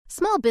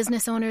Small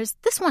business owners,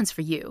 this one's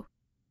for you.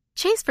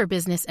 Chase for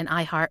Business and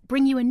iHeart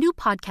bring you a new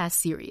podcast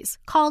series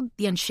called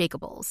The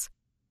Unshakables.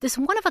 This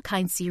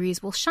one-of-a-kind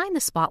series will shine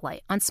the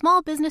spotlight on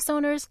small business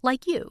owners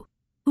like you,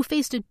 who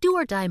faced a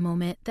do-or-die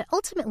moment that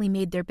ultimately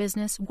made their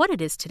business what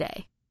it is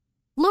today.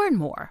 Learn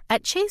more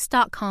at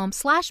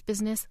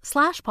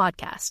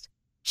chase.com/business/podcast.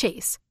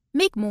 Chase,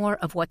 make more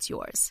of what's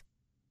yours.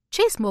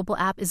 Chase mobile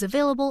app is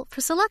available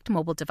for select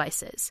mobile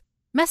devices.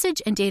 Message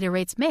and data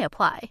rates may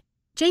apply.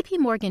 J.P.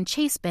 Morgan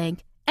Chase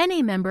Bank,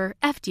 N.A. member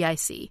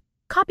FDIC.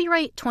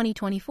 Copyright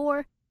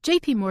 2024,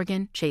 J.P.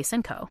 Morgan Chase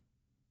 & Co.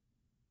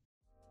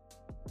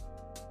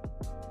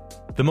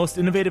 The most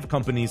innovative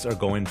companies are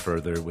going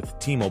further with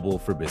T-Mobile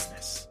for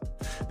Business.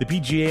 The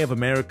PGA of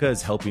America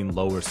is helping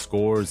lower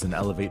scores and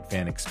elevate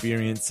fan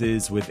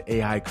experiences with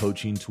AI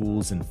coaching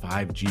tools and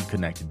 5G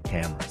connected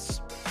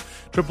cameras.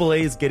 AAA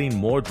is getting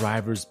more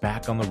drivers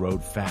back on the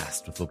road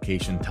fast with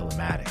location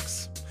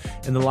telematics.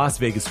 And the Las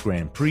Vegas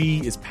Grand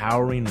Prix is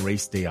powering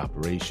race day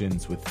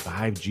operations with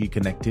 5G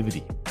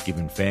connectivity,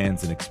 giving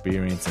fans an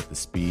experience at the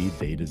speed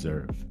they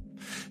deserve.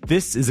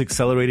 This is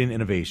accelerating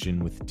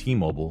innovation with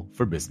T-Mobile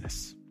for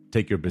Business.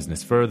 Take your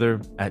business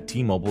further at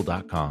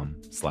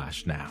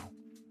T-Mobile.com/now.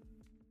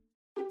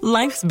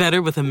 Life's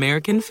better with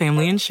American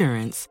Family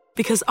Insurance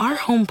because our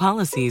home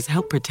policies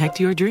help protect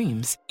your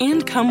dreams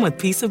and come with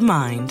peace of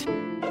mind.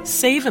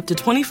 Save up to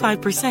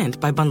 25%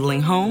 by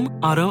bundling home,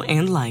 auto,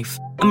 and life.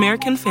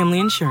 American Family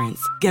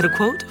Insurance. Get a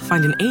quote,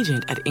 find an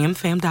agent at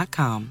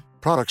amfam.com.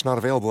 Products not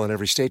available in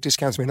every state.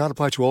 Discounts may not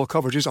apply to all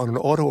coverages on an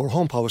auto or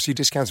home policy.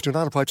 Discounts do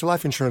not apply to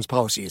life insurance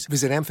policies.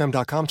 Visit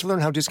amfam.com to learn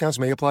how discounts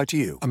may apply to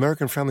you.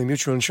 American Family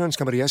Mutual Insurance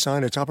Company, SI,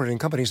 and its operating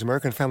companies,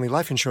 American Family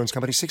Life Insurance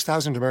Company,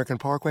 6000 American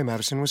Parkway,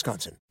 Madison,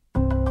 Wisconsin.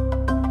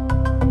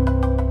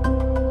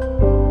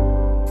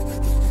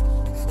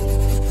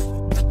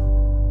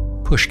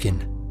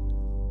 Pushkin.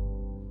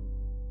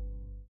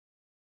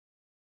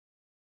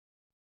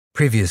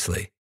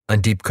 Previously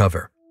on Deep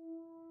Cover.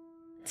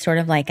 Sort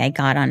of like I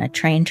got on a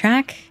train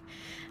track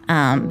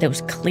that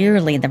was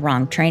clearly the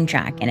wrong train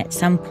track. And at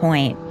some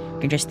point,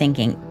 you're just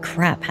thinking,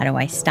 crap, how do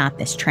I stop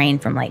this train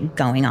from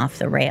going off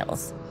the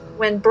rails?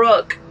 When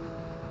Brooke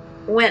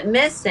went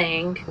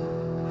missing,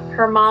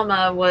 her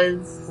mama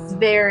was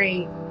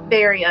very,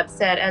 very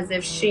upset, as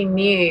if she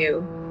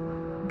knew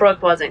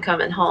Brooke wasn't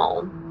coming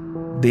home.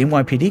 The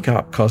NYPD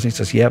cop calls me and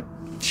says, yep,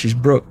 she's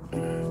Brooke.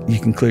 You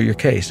can clear your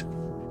case.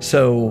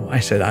 So I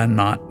said, I'm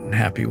not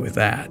happy with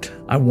that.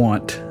 I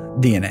want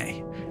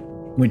DNA.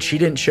 When she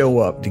didn't show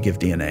up to give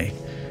DNA,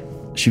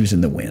 she was in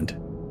the wind.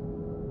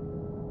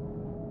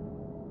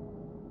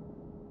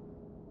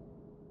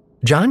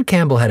 John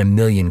Campbell had a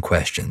million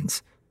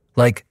questions,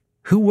 like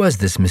who was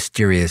this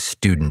mysterious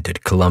student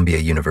at Columbia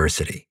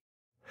University?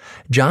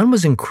 John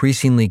was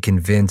increasingly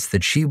convinced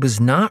that she was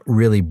not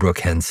really Brooke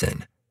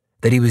Henson,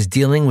 that he was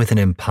dealing with an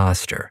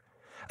imposter,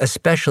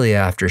 especially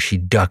after she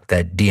ducked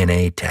that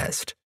DNA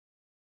test.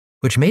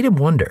 Which made him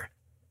wonder,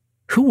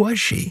 who was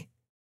she?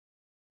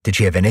 Did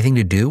she have anything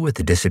to do with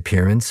the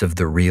disappearance of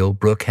the real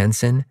Brooke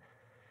Henson?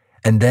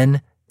 And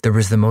then there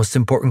was the most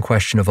important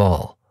question of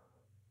all.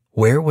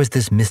 Where was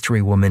this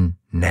mystery woman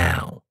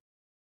now?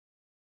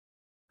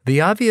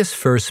 The obvious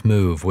first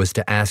move was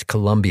to ask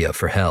Columbia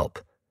for help.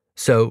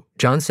 So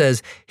John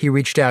says he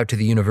reached out to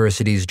the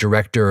university's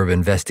director of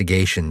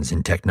investigations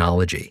and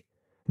technology,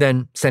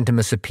 then sent him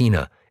a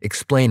subpoena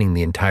explaining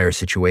the entire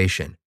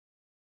situation.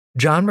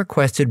 John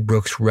requested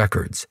Brooke's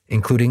records,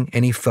 including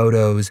any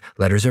photos,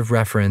 letters of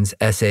reference,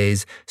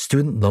 essays,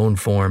 student loan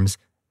forms,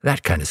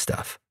 that kind of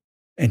stuff.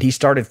 And he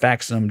started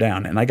faxing them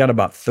down, and I got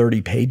about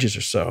 30 pages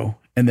or so,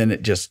 and then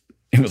it was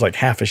like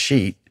half a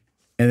sheet.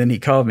 And then he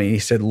called me, he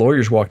said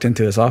lawyers walked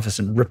into his office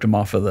and ripped him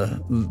off of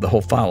the whole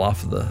file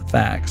off of the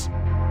fax.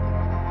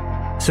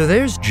 So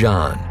there's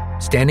John,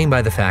 standing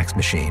by the fax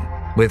machine,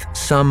 with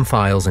some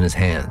files in his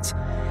hands.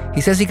 He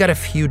says he got a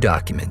few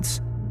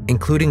documents,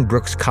 including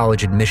Brooke's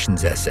college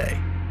admissions essay.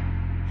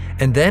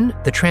 And then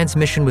the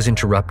transmission was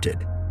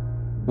interrupted.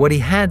 What he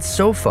had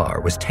so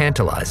far was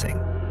tantalizing.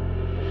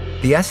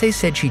 The essay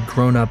said she'd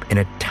grown up in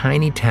a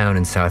tiny town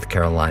in South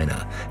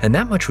Carolina, and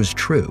that much was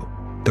true.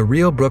 The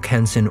real Brooke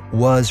Henson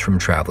was from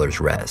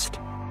Travelers Rest.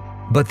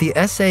 But the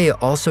essay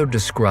also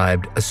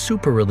described a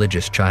super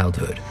religious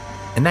childhood,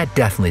 and that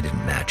definitely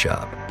didn't match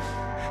up.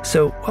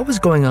 So what was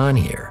going on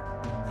here?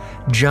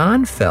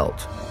 John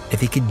felt if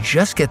he could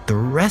just get the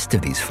rest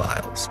of these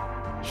files,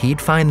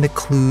 he'd find the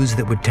clues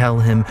that would tell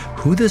him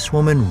who this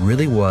woman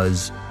really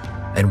was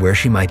and where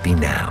she might be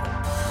now.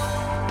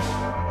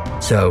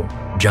 So,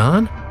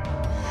 John,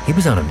 he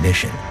was on a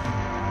mission.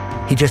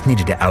 He just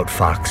needed to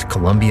outfox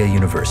Columbia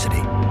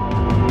University.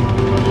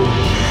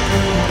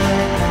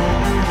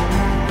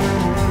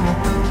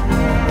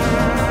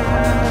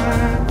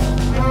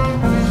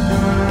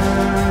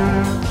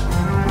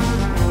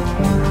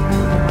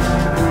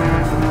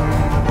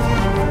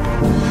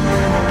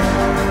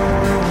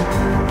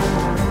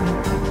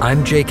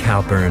 I'm Jake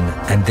Halpern,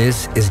 and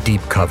this is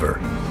Deep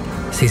Cover,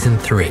 Season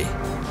 3,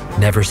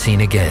 Never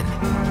Seen Again.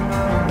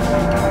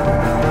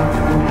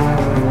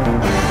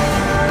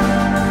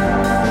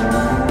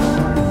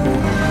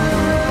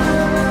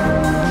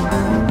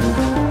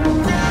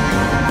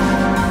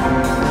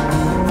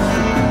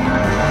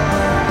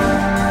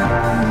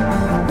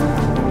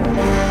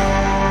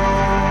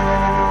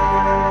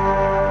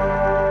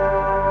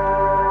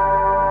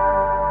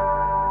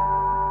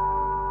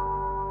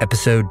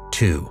 Episode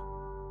 2,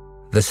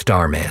 The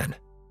Starman.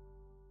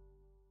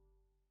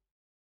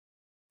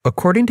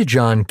 According to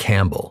John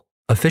Campbell,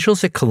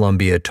 officials at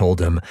Columbia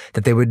told him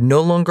that they would no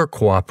longer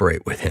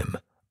cooperate with him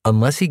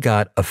unless he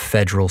got a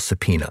federal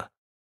subpoena.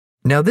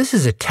 Now, this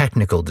is a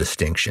technical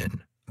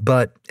distinction,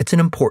 but it's an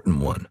important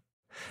one.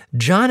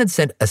 John had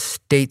sent a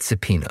state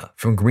subpoena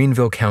from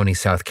Greenville County,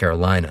 South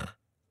Carolina.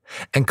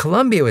 And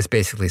Columbia was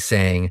basically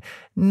saying,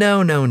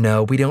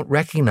 no, we don't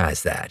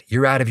recognize that.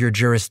 You're out of your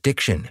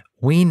jurisdiction.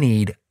 We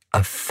need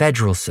a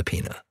federal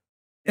subpoena.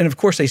 And of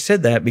course they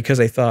said that because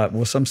they thought,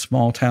 well, some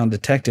small town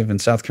detective in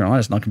South Carolina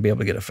is not going to be able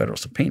to get a federal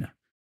subpoena.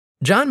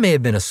 John may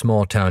have been a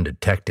small town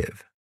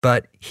detective,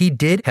 but he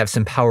did have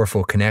some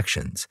powerful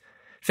connections.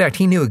 In fact,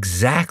 he knew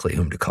exactly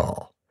whom to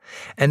call.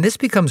 And this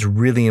becomes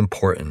really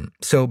important,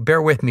 so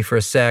bear with me for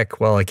a sec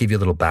while I give you a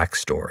little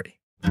backstory.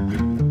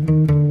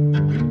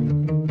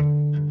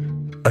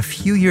 A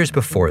few years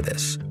before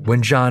this,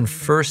 when John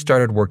first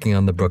started working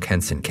on the Brooke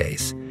Henson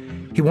case,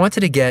 he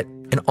wanted to get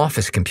an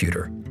office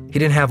computer. He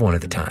didn't have one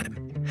at the time.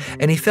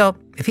 And he felt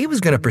if he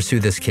was going to pursue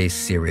this case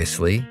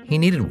seriously, he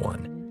needed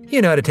one.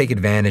 To take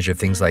advantage of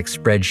things like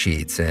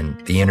spreadsheets and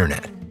the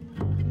internet.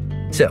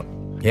 So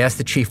he asked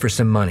the chief for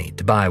some money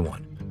to buy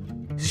one.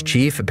 His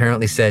chief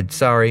apparently said,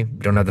 sorry, we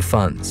don't have the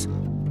funds.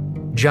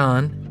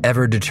 John,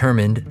 ever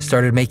determined,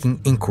 started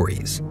making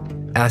inquiries,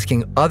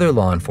 asking other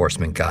law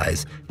enforcement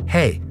guys,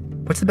 hey,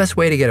 what's the best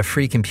way to get a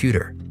free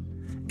computer?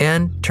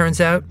 And turns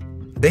out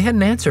they had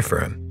an answer for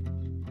him.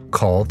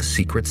 Call the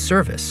Secret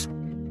Service.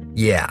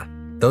 Yeah,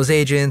 those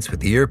agents with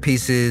the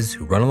earpieces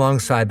who run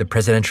alongside the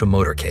presidential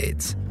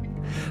motorcades.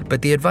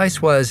 But the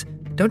advice was,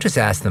 don't just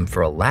ask them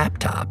for a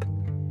laptop.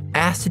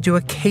 Ask to do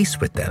a case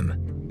with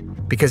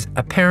them. Because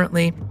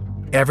apparently,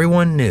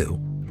 everyone knew.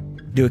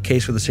 Do a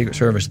case with the Secret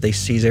Service, they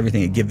seize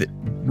everything and give it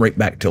right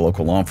back to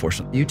local law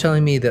enforcement. You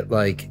telling me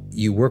that,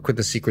 you work with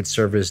the Secret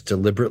Service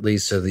deliberately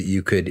so that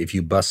you could, if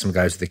you bust some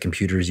guys with the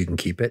computers, you can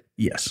keep it?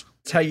 Yes.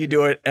 It's how you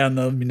do it on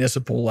the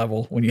municipal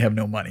level when you have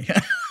no money.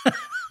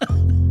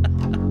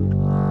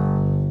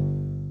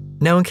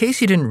 Now, in case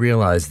you didn't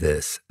realize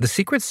this, the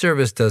Secret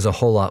Service does a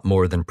whole lot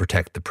more than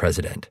protect the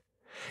president.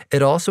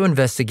 It also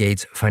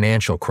investigates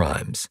financial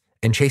crimes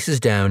and chases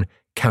down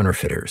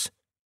counterfeiters.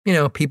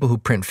 People who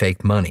print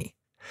fake money.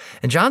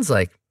 And John's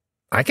like,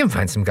 I can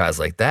find some guys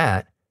like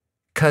that.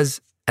 Because,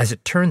 as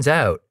it turns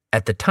out,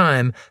 at the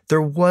time,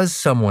 there was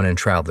someone in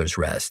Travelers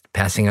Rest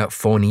passing out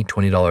phony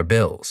 $20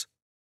 bills.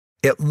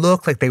 It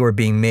looked like they were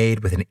being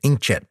made with an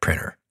inkjet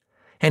printer.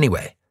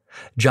 Anyway,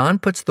 John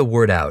puts the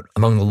word out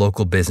among the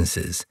local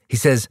businesses. He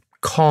says,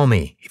 call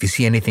me if you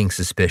see anything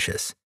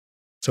suspicious.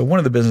 So one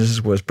of the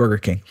businesses was Burger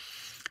King.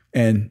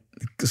 And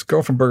this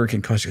girl from Burger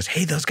King calls, she goes,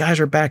 hey, those guys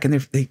are back and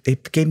they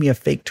gave me a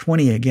fake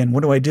 20 again.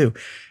 What do I do?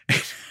 And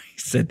he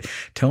said,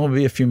 tell them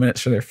it'll be a few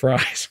minutes for their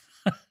fries.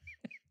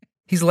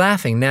 He's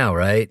laughing now,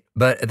 right?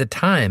 But at the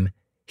time,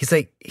 he's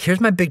like, here's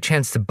my big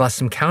chance to bust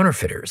some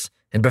counterfeiters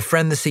and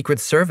befriend the Secret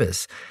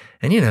Service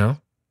and,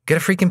 get a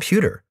free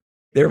computer.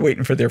 They're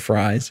waiting for their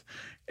fries.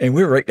 And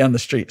we were right down the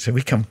street. So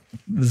we come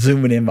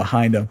zooming in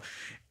behind them.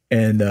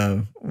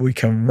 And we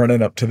come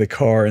running up to the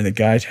car, and the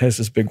guy has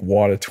this big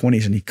wad of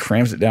 20s, and he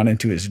crams it down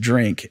into his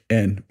drink.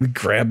 And we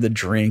grab the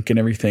drink and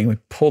everything. We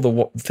pull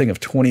the thing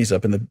of 20s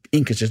up, and the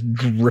ink is just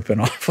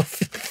dripping off of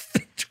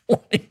the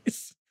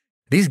 20s.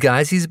 These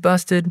guys he's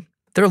busted,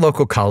 they're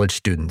local college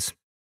students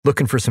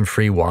looking for some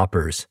free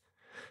Whoppers.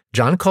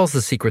 John calls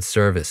the Secret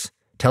Service,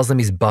 tells them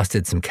he's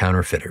busted some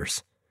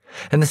counterfeiters.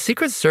 And the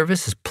Secret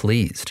Service is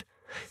pleased.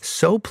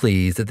 So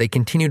pleased that they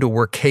continue to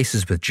work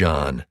cases with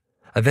John.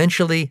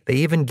 Eventually, they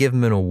even give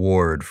him an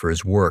award for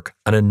his work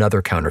on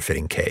another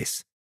counterfeiting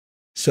case.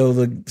 So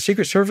the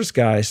Secret Service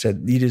guy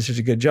said, you did such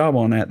a good job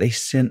on that. They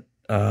sent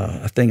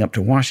a thing up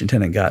to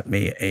Washington and got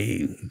me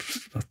a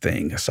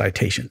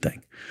citation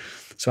thing.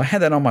 So I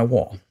had that on my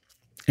wall,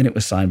 and it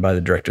was signed by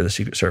the director of the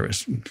Secret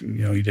Service.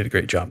 You did a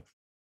great job.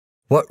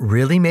 What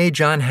really made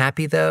John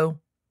happy, though,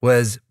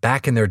 was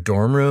back in their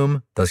dorm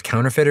room, those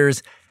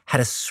counterfeiters had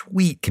a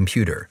sweet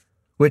computer,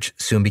 which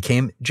soon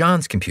became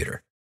John's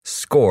computer.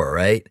 Score,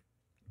 right?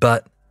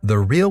 But the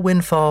real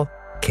windfall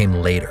came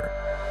later.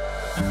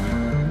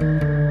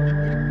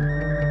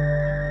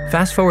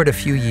 Fast forward a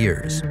few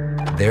years.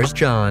 There's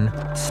John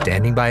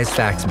standing by his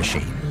fax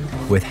machine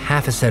with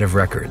half a set of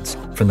records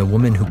from the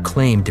woman who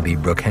claimed to be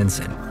Brooke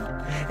Henson.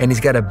 And he's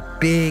got a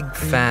big,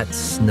 fat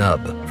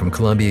snub from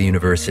Columbia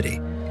University,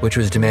 which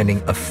was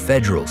demanding a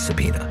federal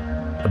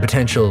subpoena, a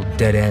potential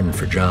dead end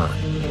for John.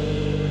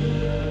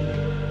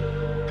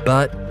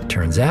 But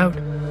turns out,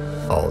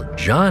 all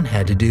John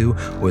had to do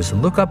was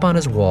look up on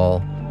his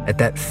wall at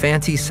that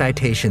fancy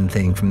citation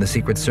thing from the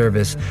Secret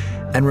Service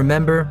and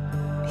remember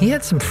he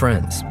had some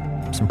friends,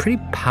 some pretty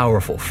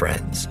powerful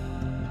friends,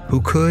 who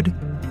could,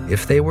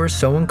 if they were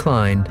so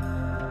inclined,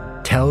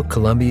 tell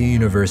Columbia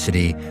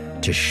University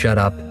to shut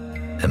up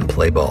and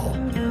play ball.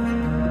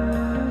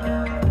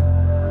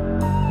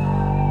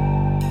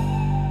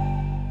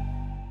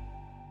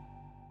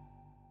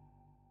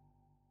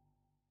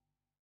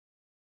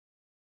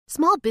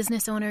 Small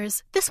business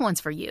owners, this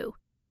one's for you.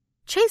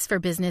 Chase for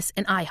Business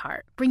and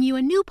iHeart bring you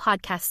a new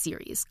podcast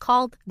series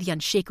called The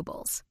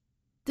Unshakables.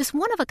 This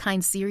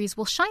one-of-a-kind series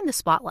will shine the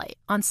spotlight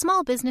on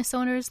small business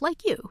owners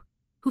like you,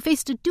 who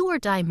faced a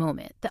do-or-die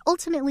moment that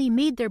ultimately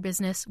made their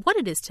business what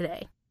it is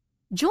today.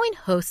 Join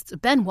hosts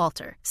Ben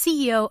Walter,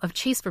 CEO of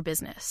Chase for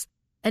Business,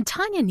 and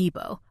Tanya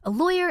Nebo, a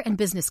lawyer and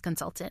business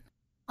consultant,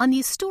 on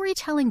these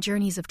storytelling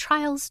journeys of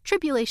trials,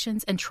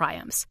 tribulations, and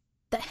triumphs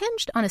that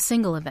hinged on a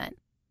single event,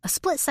 a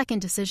split-second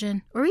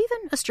decision, or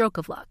even a stroke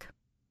of luck.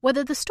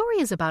 Whether the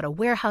story is about a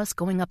warehouse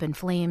going up in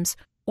flames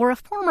or a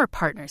former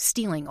partner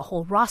stealing a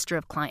whole roster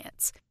of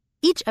clients,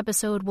 each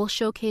episode will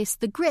showcase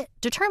the grit,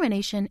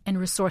 determination, and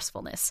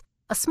resourcefulness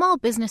a small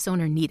business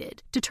owner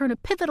needed to turn a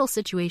pivotal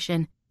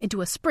situation into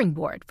a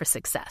springboard for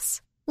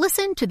success.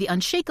 Listen to The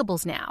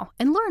Unshakables now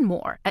and learn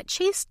more at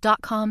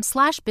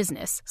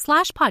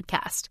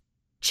chase.com/business/podcast.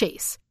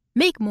 Chase,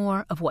 make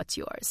more of what's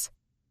yours.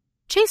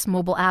 Chase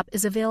mobile app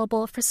is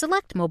available for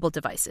select mobile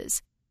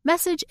devices.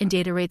 Message and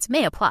data rates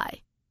may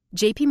apply.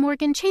 J.P.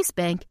 Morgan Chase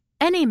Bank,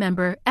 N.A.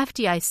 member,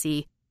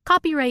 FDIC,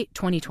 copyright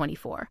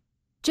 2024.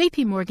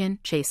 J.P. Morgan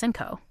Chase &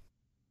 Co.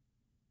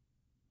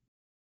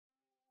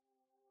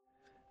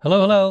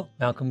 Hello.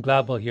 Malcolm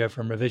Gladwell here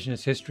from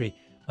Revisionist History,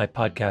 my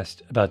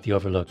podcast about the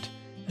overlooked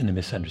and the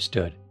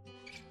misunderstood.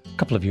 A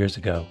couple of years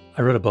ago,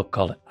 I wrote a book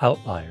called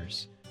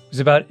Outliers. It was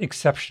about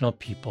exceptional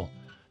people,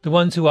 the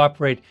ones who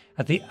operate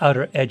at the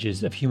outer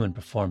edges of human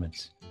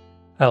performance.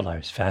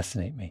 Outliers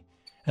fascinate me.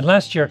 And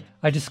last year,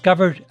 I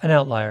discovered an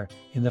outlier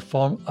in the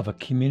form of a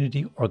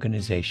community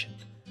organization,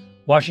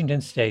 Washington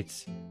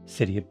State's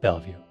City of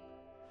Bellevue.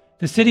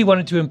 The city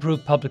wanted to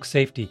improve public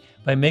safety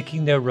by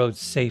making their roads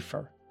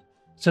safer.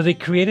 So they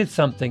created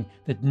something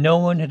that no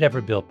one had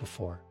ever built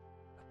before,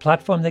 a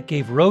platform that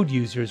gave road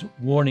users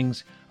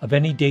warnings of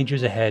any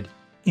dangers ahead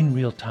in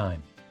real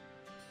time.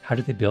 How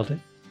did they build it?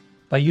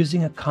 By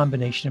using a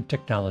combination of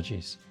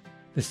technologies: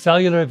 the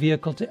Cellular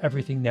Vehicle to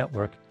Everything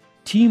network,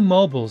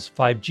 T-Mobile's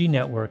 5G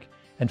network,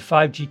 and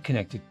 5G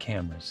connected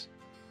cameras.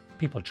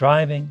 People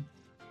driving,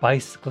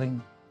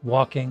 bicycling,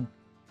 walking,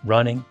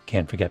 running,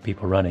 can't forget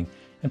people running,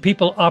 and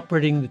people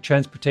operating the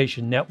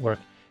transportation network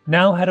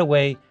now had a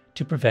way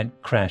to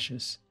prevent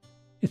crashes.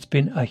 It's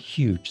been a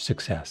huge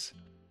success.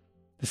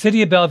 The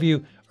City of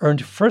Bellevue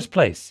earned first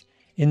place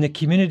in the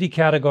community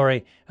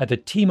category at the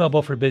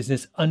T-Mobile for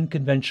Business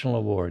Unconventional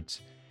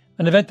Awards,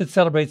 an event that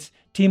celebrates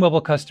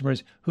T-Mobile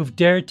customers who've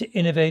dared to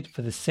innovate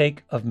for the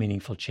sake of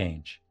meaningful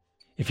change.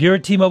 If you're a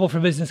T-Mobile for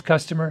Business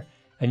customer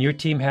and your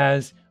team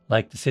has,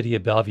 like the City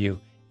of Bellevue,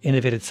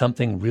 innovated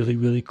something really,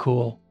 really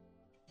cool,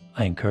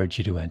 I encourage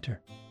you to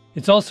enter.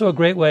 It's also a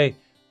great way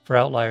for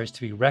outliers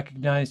to be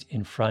recognized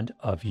in front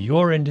of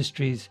your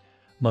industry's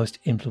most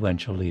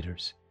influential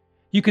leaders.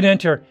 You can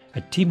enter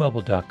at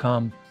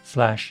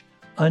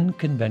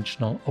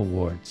T-Mobile.com/unconventional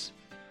awards.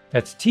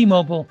 That's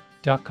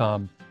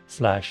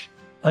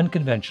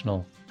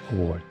T-Mobile.com/unconventional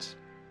awards.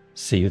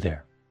 See you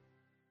there.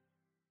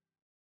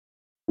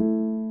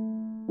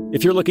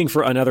 If you're looking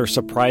for another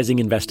surprising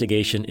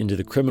investigation into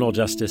the criminal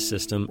justice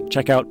system,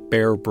 check out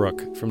Bear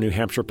Brook from New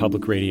Hampshire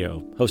Public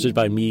Radio, hosted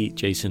by me,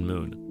 Jason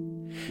Moon.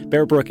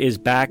 Bear Brook is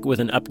back with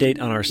an update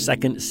on our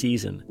second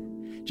season.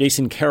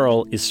 Jason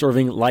Carroll is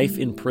serving life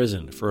in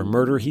prison for a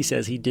murder he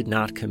says he did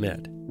not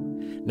commit.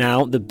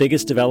 Now, the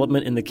biggest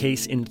development in the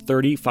case in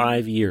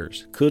 35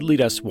 years could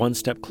lead us one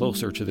step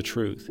closer to the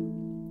truth.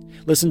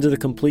 Listen to the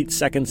complete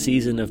second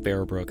season of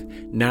Bear Brook,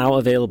 now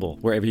available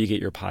wherever you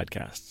get your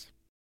podcasts.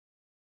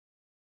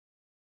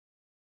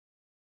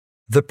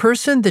 The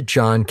person that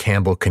John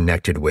Campbell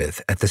connected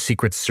with at the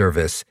Secret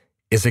Service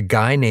is a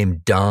guy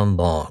named Don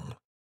Long.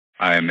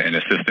 I'm an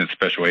assistant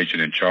special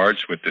agent in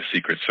charge with the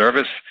Secret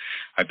Service.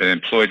 I've been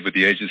employed with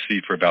the agency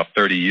for about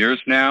 30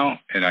 years now,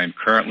 and I'm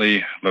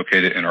currently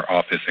located in our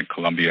office in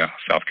Columbia,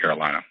 South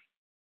Carolina.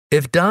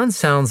 If Don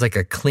sounds like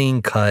a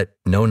clean-cut,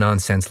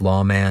 no-nonsense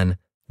lawman,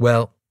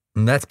 well,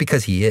 that's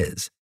because he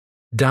is.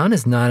 Don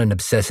is not an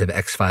obsessive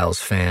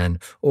X-Files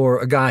fan or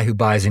a guy who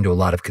buys into a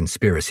lot of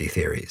conspiracy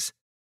theories.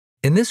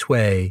 In this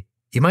way,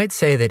 you might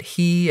say that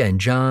he and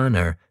John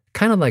are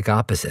kind of like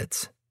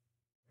opposites.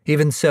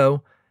 Even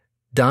so,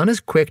 Don is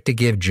quick to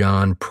give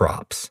John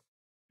props.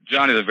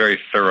 John is a very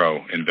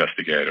thorough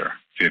investigator.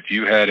 If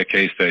you had a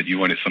case that you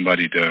wanted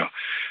somebody to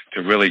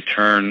really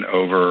turn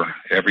over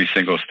every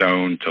single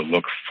stone to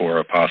look for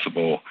a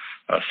possible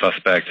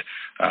suspect,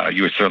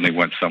 you would certainly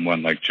want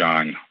someone like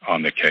John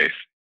on the case.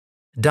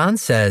 Don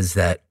says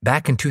that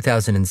back in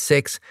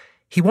 2006,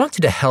 he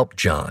wanted to help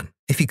John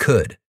if he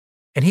could,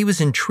 and he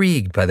was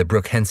intrigued by the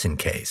Brooke Henson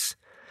case.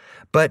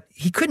 But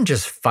he couldn't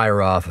just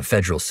fire off a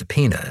federal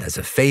subpoena as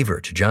a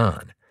favor to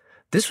John.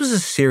 This was a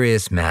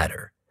serious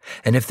matter,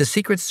 and if the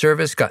Secret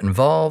Service got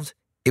involved,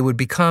 it would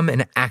become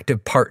an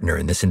active partner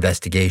in this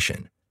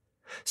investigation.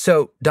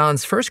 So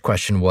Don's first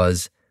question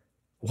was,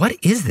 what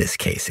is this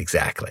case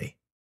exactly?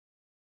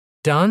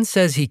 Don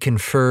says he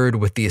conferred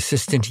with the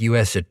assistant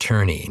U.S.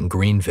 attorney in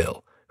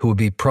Greenville, who would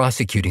be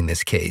prosecuting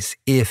this case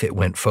if it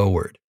went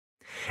forward.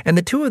 And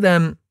the two of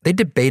them, they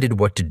debated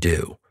what to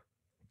do.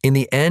 In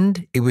the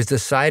end, it was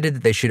decided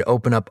that they should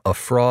open up a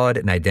fraud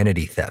and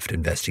identity theft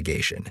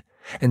investigation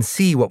and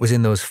see what was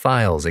in those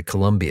files at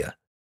Columbia.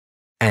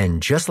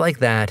 And just like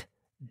that,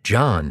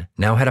 John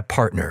now had a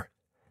partner,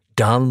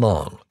 Don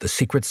Long, the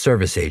Secret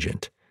Service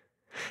agent.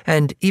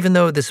 And even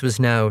though this was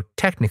now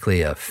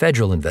technically a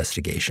federal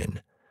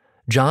investigation,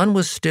 John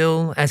was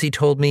still, as he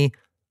told me,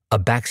 a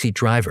backseat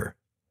driver.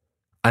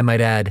 I might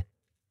add,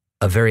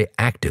 a very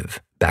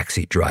active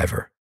backseat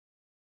driver.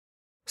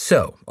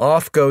 So,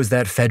 off goes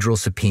that federal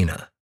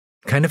subpoena.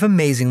 Kind of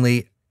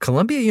amazingly,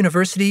 Columbia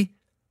University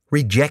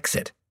rejects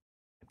it.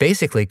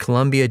 Basically,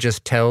 Columbia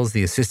just tells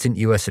the assistant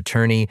U.S.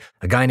 attorney,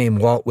 a guy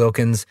named Walt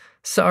Wilkins,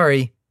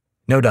 sorry,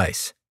 no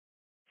dice.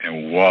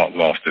 And Walt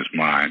lost his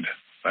mind.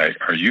 Like,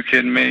 are you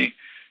kidding me?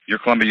 You're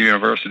Columbia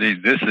University.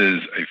 This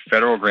is a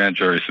federal grand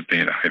jury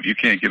subpoena. If you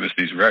can't give us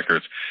these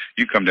records,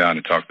 you come down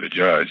and talk to the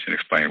judge and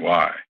explain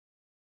why.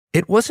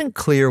 It wasn't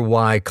clear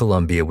why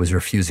Columbia was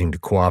refusing to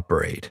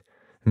cooperate.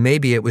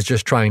 Maybe it was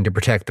just trying to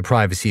protect the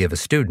privacy of a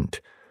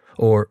student.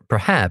 Or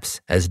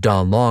perhaps, as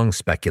Don Long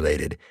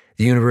speculated,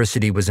 the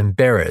university was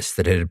embarrassed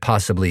that it had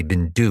possibly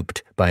been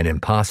duped by an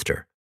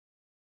imposter.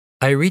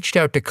 I reached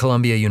out to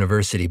Columbia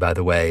University, by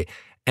the way,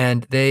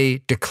 and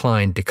they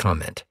declined to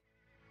comment.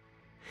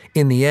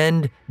 In the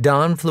end,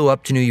 Don flew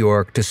up to New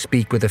York to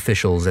speak with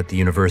officials at the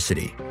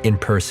university in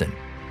person.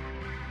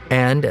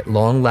 And at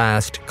long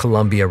last,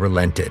 Columbia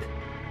relented.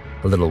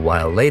 A little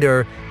while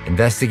later,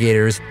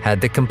 investigators had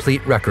the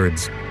complete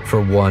records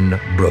for one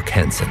Brooke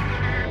Henson.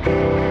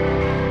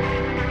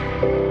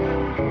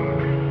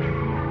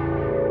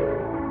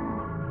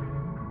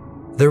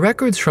 The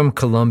records from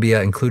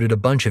Columbia included a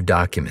bunch of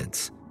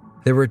documents.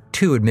 There were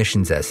 2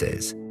 admissions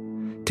essays.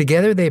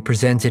 Together, they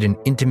presented an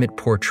intimate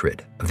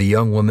portrait of the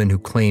young woman who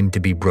claimed to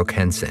be Brooke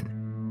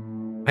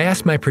Henson. I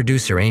asked my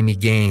producer, Amy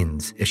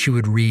Gaines, if she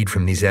would read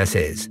from these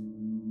essays.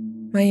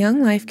 My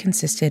young life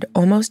consisted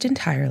almost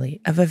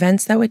entirely of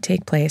events that would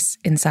take place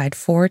inside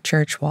 4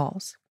 church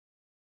walls.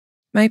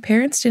 My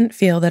parents didn't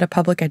feel that a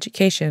public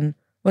education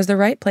was the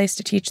right place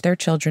to teach their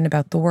children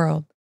about the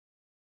world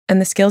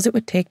and the skills it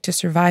would take to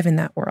survive in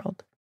that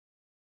world.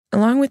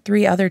 Along with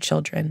 3 other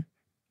children,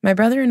 my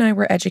brother and I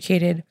were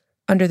educated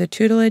under the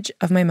tutelage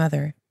of my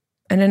mother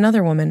and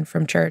another woman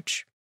from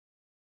church.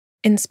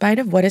 In spite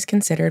of what is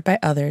considered by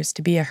others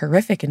to be a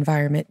horrific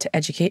environment to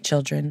educate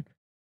children,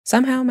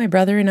 somehow my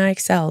brother and I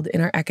excelled in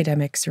our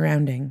academic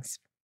surroundings.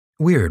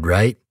 Weird,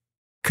 right?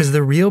 Because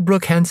the real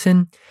Brooke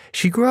Henson,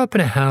 she grew up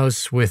in a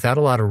house without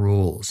a lot of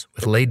rules,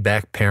 with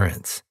laid-back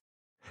parents.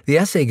 The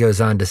essay goes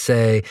on to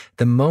say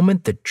the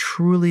moment that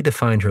truly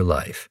defined her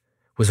life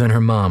was when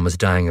her mom was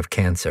dying of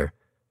cancer.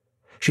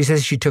 She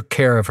says she took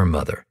care of her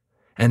mother,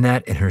 and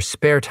that in her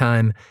spare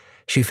time,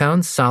 she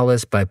found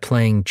solace by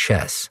playing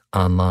chess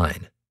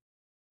online.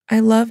 I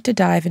love to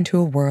dive into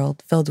a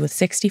world filled with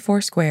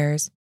 64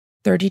 squares,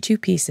 32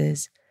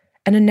 pieces,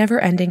 and a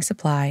never-ending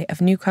supply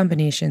of new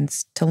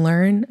combinations to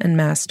learn and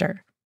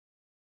master.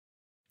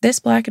 This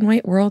black and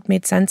white world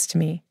made sense to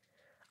me.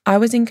 I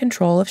was in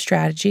control of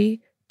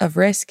strategy, of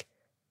risk,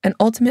 and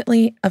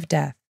ultimately of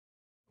death.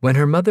 When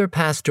her mother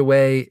passed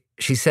away,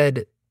 she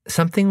said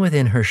something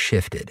within her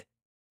shifted.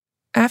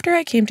 After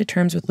I came to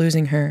terms with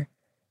losing her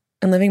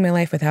and living my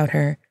life without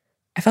her,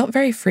 I felt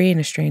very free in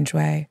a strange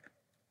way.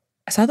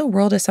 I saw the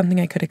world as something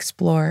I could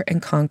explore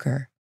and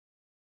conquer.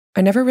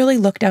 I never really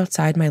looked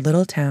outside my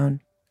little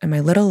town and my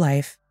little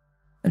life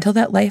until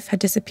that life had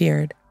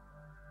disappeared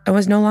and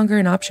was no longer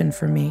an option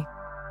for me.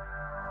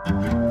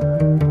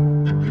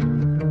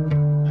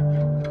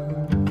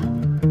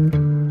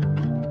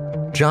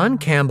 John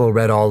Campbell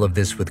read all of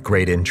this with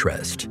great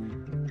interest.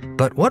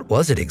 But what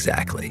was it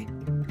exactly?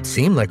 It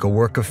seemed like a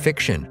work of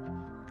fiction,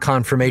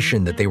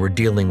 confirmation that they were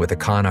dealing with a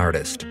con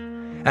artist.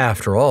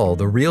 After all,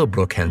 the real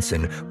Brooke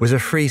Henson was a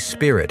free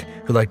spirit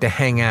who liked to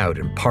hang out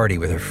and party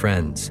with her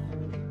friends,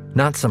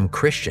 not some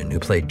Christian who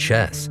played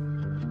chess.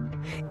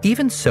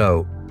 Even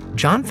so,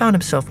 John found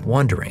himself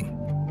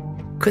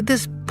wondering, could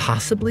this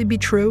possibly be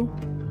true?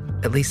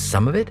 At least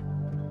some of it?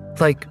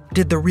 Like,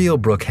 did the real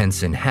Brooke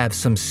Henson have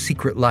some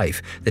secret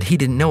life that he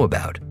didn't know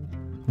about?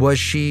 Was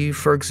she,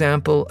 for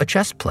example, a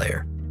chess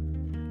player?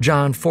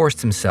 John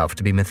forced himself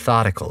to be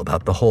methodical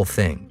about the whole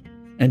thing.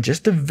 And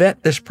just to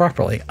vet this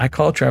properly, I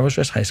called Travelers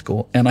Rest High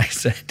School and I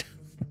said,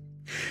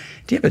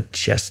 do you have a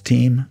chess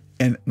team?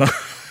 And the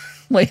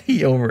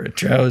lady over at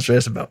Travelers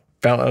Rest about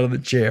fell out of the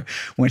chair.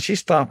 When she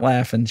stopped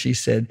laughing, she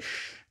said,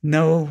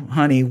 no,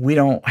 honey, we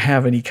don't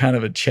have any kind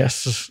of a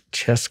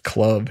chess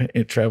club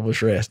at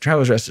Travelers Rest.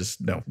 Travelers Rest is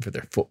known for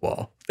their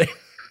football.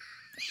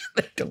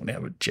 They don't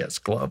have a chess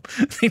club.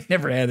 They've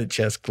never had a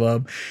chess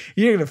club.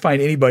 You're not going to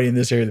find anybody in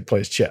this area that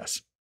plays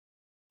chess.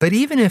 But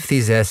even if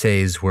these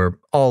essays were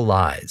all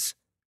lies,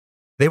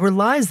 they were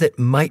lies that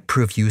might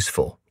prove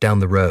useful down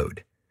the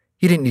road.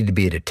 You didn't need to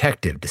be a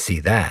detective to see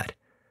that.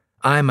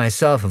 I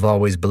myself have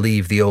always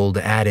believed the old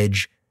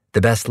adage,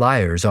 the best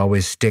liars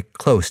always stick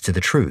close to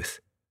the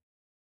truth.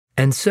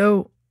 And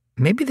so,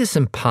 maybe this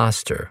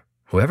imposter,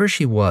 whoever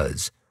she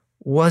was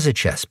a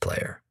chess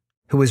player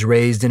who was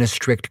raised in a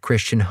strict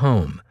Christian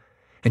home,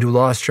 and who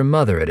lost her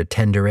mother at a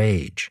tender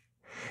age.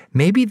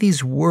 Maybe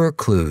these were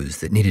clues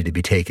that needed to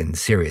be taken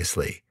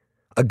seriously,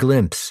 a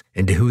glimpse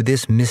into who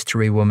this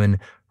mystery woman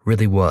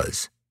really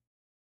was.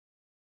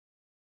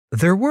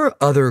 There were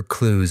other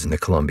clues in the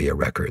Columbia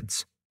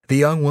records. The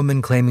young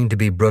woman claiming to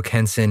be Brooke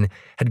Henson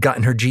had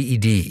gotten her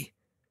GED.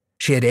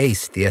 She had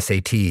aced the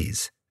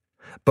SATs.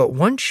 But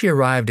once she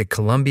arrived at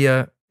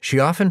Columbia, she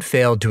often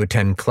failed to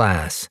attend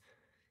class.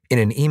 In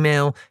an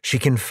email, she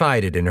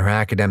confided in her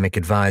academic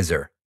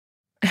advisor.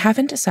 I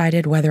haven't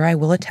decided whether I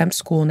will attempt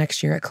school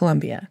next year at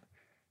Columbia,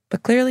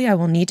 but clearly I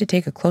will need to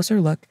take a closer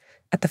look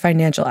at the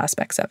financial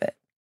aspects of it.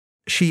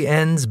 She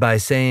ends by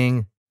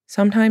saying,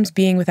 Sometimes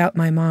being without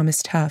my mom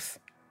is tough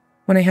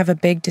when I have a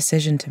big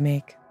decision to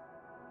make.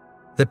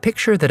 The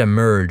picture that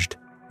emerged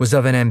was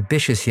of an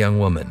ambitious young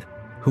woman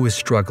who was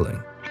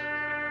struggling.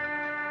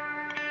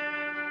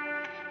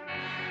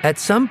 At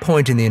some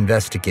point in the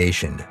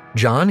investigation,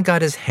 John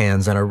got his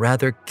hands on a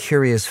rather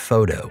curious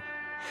photo.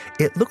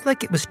 It looked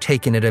like it was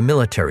taken at a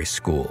military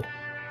school,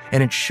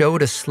 and it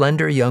showed a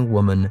slender young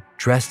woman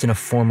dressed in a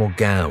formal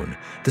gown,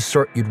 the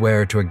sort you'd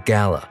wear to a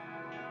gala.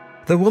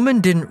 The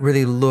woman didn't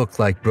really look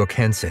like Brooke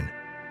Henson.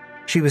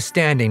 She was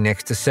standing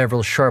next to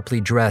several sharply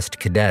dressed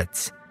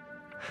cadets.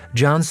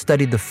 John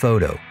studied the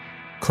photo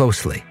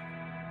closely.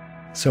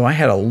 So I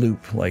had a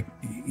loop, like,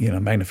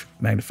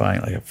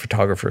 magnifying, like a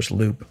photographer's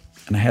loop.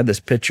 And I had this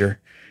picture,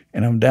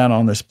 and I'm down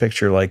on this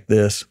picture like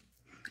this.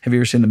 Have you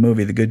ever seen the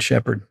movie The Good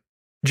Shepherd?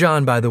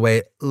 John, by the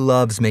way,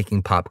 loves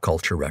making pop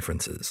culture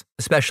references,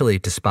 especially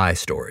to spy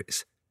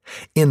stories.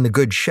 In The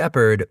Good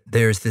Shepherd,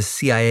 there's this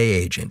CIA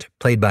agent,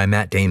 played by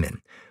Matt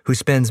Damon, who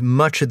spends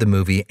much of the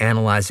movie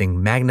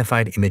analyzing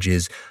magnified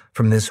images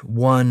from this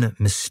one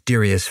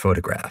mysterious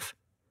photograph.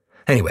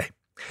 Anyway,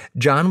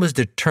 John was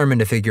determined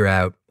to figure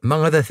out,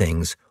 among other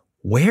things,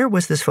 where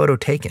was this photo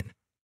taken?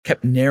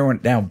 Kept narrowing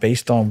it down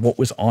based on what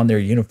was on their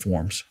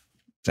uniforms.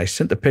 I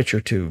sent the picture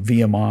to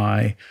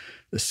VMI,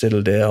 the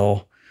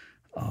Citadel,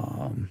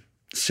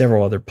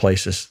 several other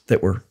places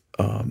that were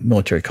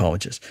military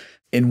colleges.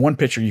 In one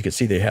picture, you could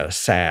see they had a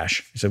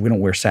sash. He said, we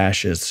don't wear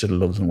sashes.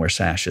 Citadel doesn't wear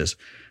sashes.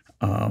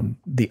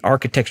 The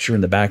architecture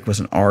in the back was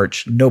an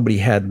arch. Nobody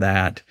had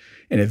that.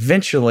 And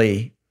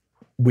eventually,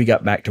 we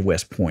got back to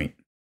West Point.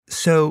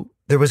 So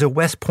there was a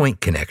West Point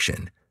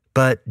connection,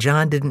 but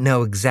John didn't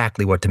know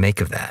exactly what to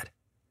make of that.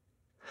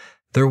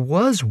 There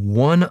was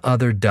one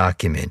other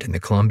document in the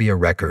Columbia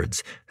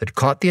records that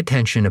caught the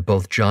attention of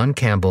both John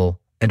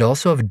Campbell and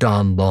also of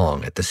Don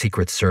Long at the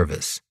Secret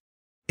Service.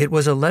 It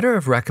was a letter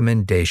of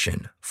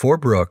recommendation for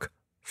Brooke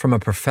from a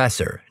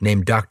professor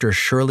named Dr.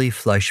 Shirley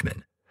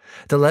Fleischman.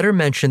 The letter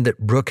mentioned that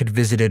Brooke had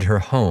visited her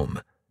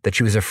home, that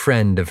she was a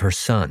friend of her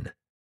son.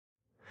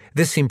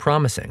 This seemed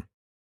promising.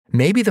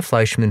 Maybe the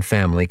Fleischman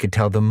family could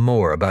tell them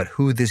more about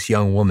who this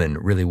young woman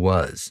really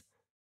was.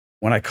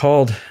 When I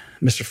called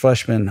Mr.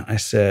 Fleischman, I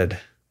said,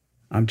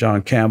 I'm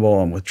John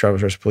Campbell. I'm with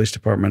Travelers Rest Police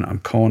Department. I'm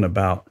calling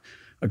about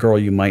a girl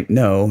you might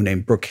know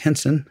named Brooke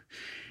Henson.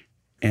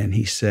 And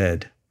he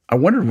said, I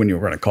wondered when you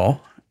were going to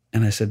call.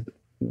 And I said,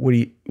 what do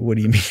you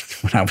mean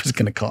when I was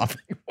going to call?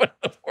 What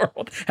in the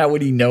world? How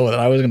would he know that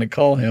I was going to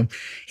call him?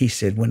 He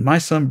said, when my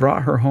son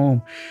brought her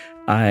home,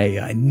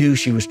 I knew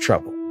she was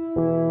trouble.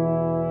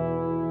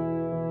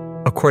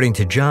 According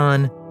to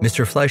John,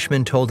 Mr.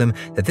 Fleischman told him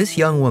that this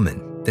young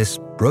woman, this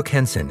Brooke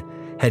Henson,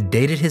 had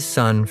dated his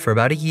son for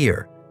about a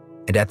year,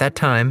 and at that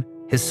time,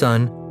 his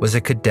son was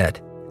a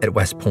cadet at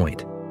West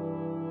Point.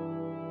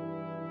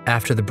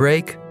 After the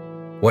break,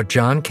 what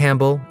John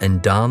Campbell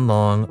and Don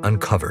Long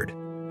uncovered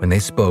when they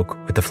spoke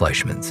with the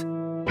Fleischmans.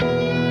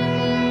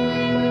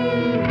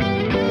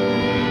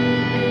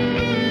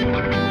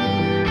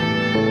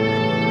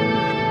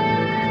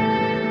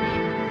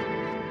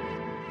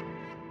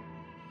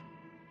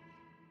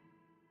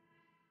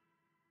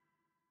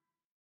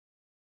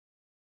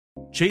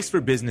 Chase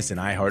for Business and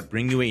iHeart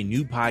bring you a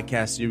new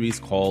podcast series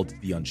called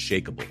The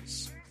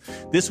Unshakables.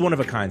 This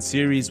one-of-a-kind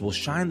series will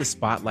shine the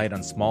spotlight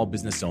on small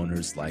business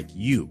owners like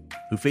you,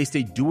 who faced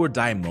a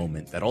do-or-die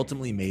moment that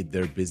ultimately made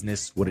their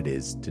business what it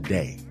is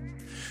today.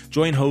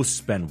 Join hosts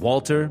Ben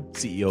Walter,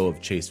 CEO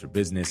of Chase for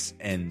Business,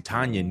 and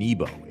Tanya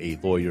Nebo, a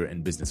lawyer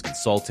and business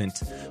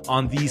consultant,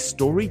 on these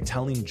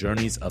storytelling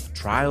journeys of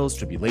trials,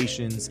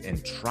 tribulations,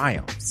 and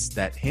triumphs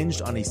that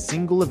hinged on a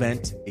single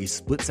event, a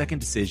split-second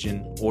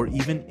decision, or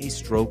even a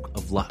stroke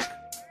of luck.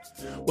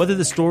 Whether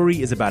the story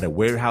is about a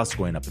warehouse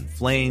going up in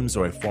flames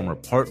or a former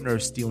partner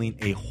stealing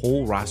a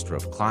whole roster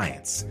of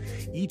clients,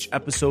 each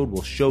episode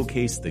will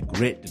showcase the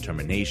grit,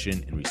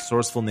 determination, and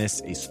resourcefulness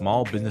a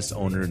small business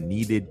owner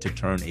needed to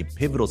turn a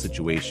pivotal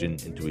situation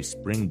into a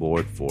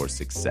springboard for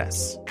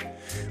success.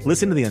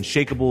 Listen to The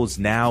Unshakables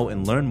now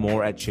and learn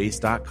more at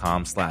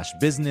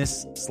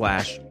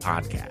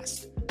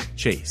chase.com/business/podcast.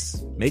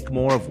 Chase, make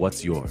more of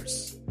what's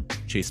yours.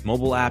 Chase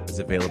mobile app is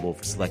available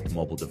for select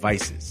mobile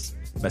devices.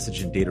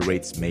 Message and data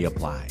rates may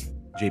apply.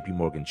 JP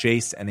Morgan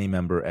Chase, NA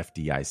member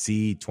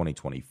FDIC,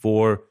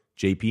 2024,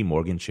 JP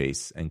Morgan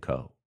Chase &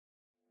 Co.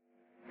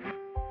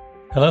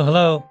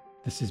 Hello.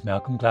 This is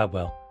Malcolm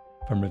Gladwell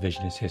from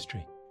Revisionist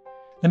History.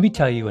 Let me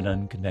tell you an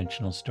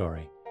unconventional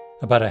story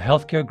about a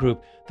healthcare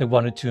group that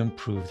wanted to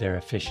improve their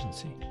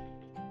efficiency.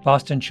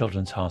 Boston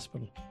Children's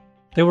Hospital.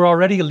 They were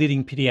already a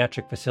leading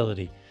pediatric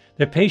facility.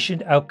 Their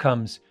patient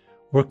outcomes,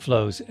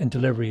 workflows, and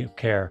delivery of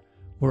care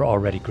were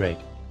already great.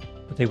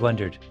 But they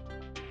wondered,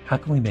 how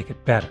can we make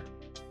it better?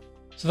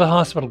 So the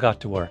hospital got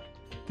to work.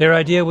 Their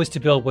idea was to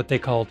build what they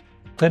called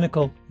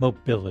clinical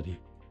mobility,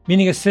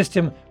 meaning a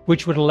system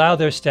which would allow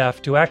their staff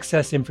to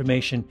access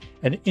information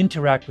and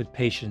interact with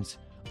patients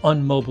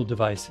on mobile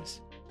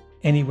devices,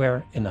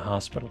 anywhere in the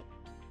hospital.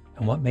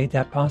 And what made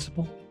that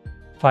possible?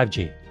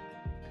 5G.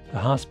 The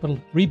hospital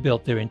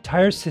rebuilt their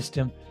entire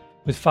system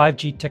with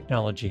 5G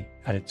technology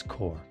at its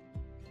core.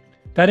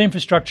 That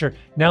infrastructure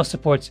now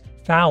supports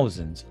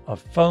thousands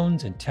of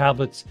phones and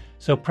tablets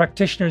so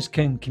practitioners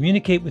can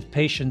communicate with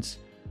patients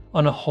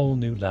on a whole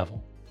new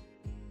level.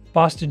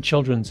 Boston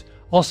Children's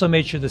also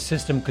made sure the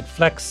system could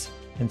flex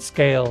and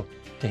scale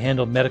to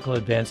handle medical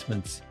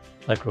advancements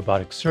like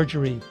robotic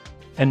surgery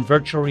and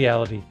virtual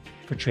reality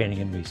for training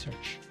and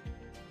research.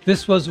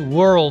 This was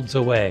worlds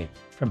away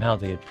from how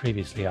they had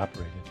previously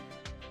operated.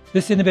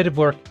 This innovative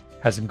work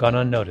hasn't gone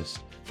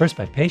unnoticed, first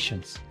by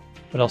patients,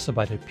 but also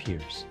by their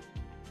peers.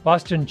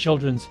 Boston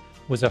Children's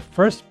was a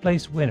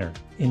first-place winner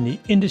in the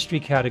industry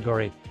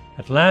category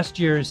at last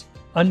year's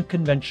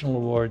Unconventional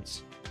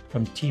Awards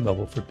from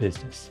T-Mobile for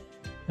Business,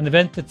 an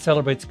event that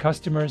celebrates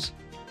customers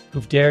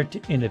who've dared to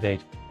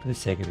innovate for the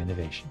sake of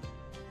innovation.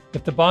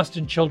 If the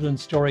Boston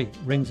Children's story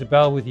rings a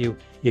bell with you,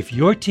 if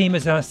your team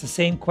has asked the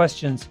same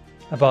questions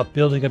about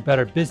building a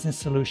better business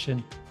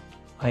solution,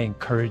 I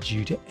encourage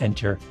you to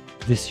enter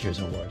this year's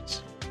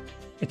awards.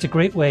 It's a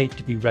great way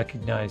to be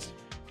recognized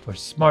for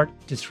smart,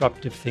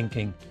 disruptive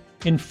thinking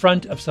in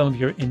front of some of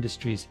your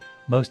industry's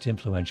most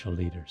influential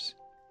leaders.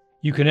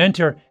 You can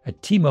enter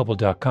at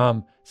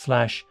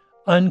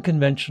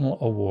tmobile.com/unconventional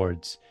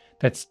awards.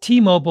 That's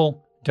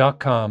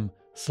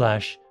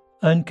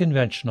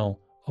tmobile.com/unconventional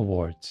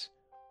awards.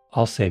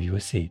 I'll save you a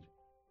seat.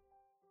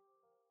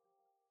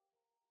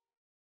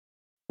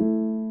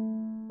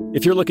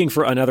 If you're looking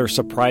for another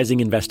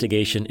surprising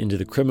investigation into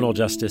the criminal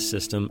justice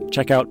system,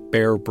 check out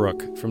Bear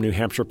Brook from New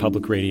Hampshire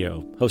Public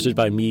Radio, hosted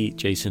by me,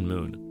 Jason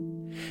Moon.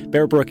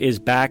 Bear Brook is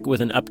back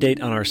with an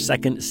update on our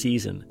second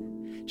season.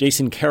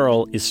 Jason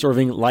Carroll is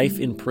serving life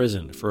in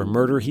prison for a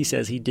murder he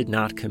says he did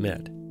not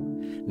commit.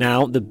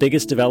 Now, the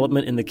biggest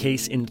development in the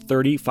case in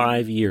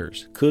 35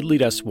 years could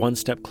lead us one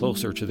step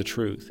closer to the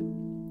truth.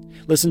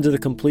 Listen to the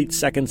complete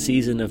second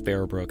season of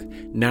Bear Brook,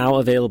 now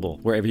available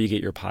wherever you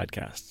get your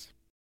podcasts.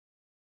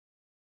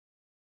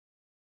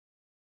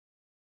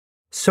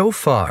 So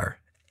far,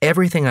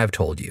 everything I've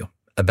told you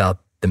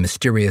about the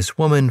mysterious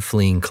woman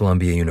fleeing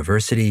Columbia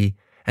University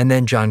and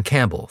then John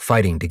Campbell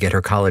fighting to get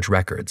her college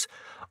records,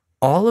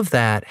 all of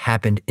that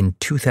happened in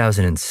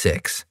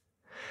 2006.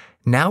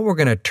 Now we're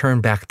going to turn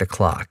back the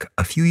clock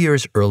a few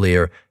years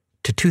earlier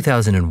to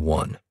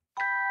 2001.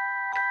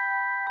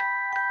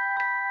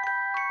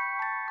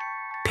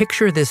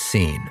 Picture this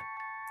scene,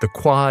 the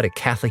quad at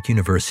Catholic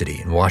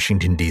University in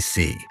Washington,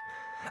 D.C.,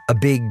 a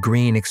big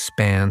green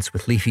expanse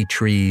with leafy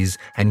trees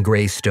and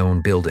gray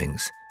stone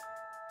buildings.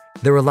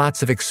 There were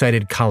lots of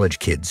excited college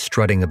kids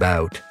strutting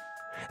about.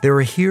 They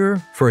were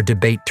here for a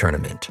debate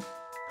tournament.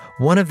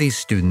 One of these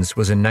students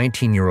was a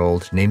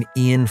 19-year-old named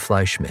Ian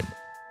Fleischman.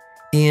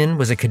 Ian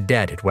was a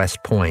cadet at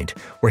West Point,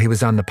 where he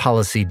was on the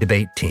policy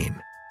debate team.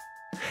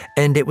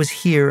 And it was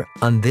here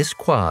on this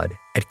quad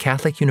at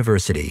Catholic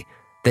University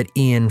that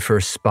Ian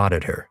first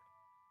spotted her.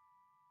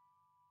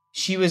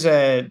 She was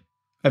a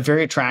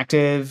very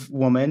attractive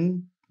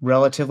woman,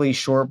 relatively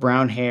short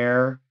brown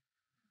hair.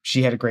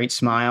 She had a great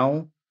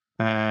smile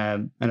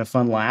and a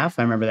fun laugh.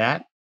 I remember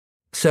that.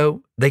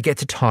 So they get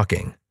to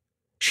talking.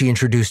 She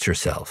introduced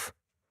herself.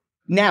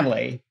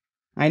 Natalie.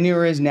 I knew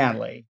her as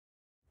Natalie.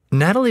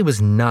 Natalie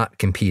was not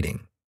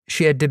competing.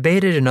 She had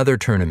debated in other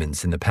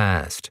tournaments in the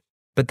past.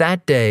 But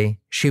that day,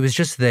 she was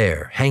just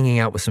there, hanging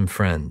out with some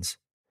friends.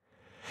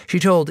 She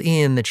told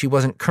Ian that she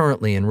wasn't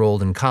currently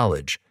enrolled in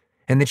college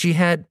and that she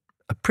had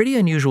a pretty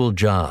unusual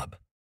job.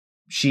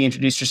 She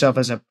introduced herself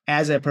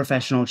as a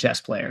professional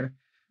chess player,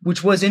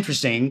 which was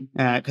interesting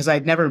because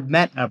I'd never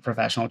met a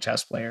professional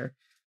chess player.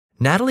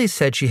 Natalie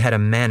said she had a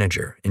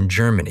manager in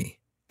Germany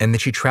and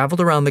that she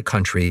traveled around the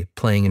country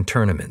playing in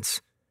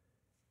tournaments.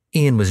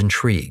 Ian was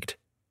intrigued.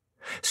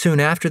 Soon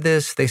after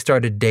this, they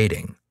started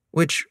dating,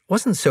 which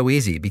wasn't so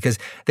easy because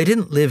they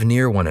didn't live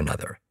near one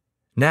another.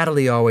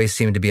 Natalie always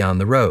seemed to be on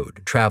the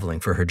road, traveling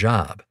for her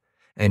job.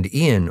 And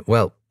Ian,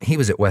 well, he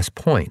was at West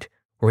Point,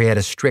 where he had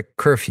a strict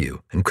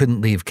curfew and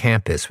couldn't leave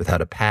campus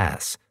without a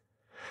pass.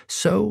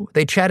 So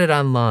they chatted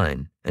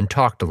online and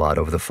talked a lot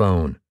over the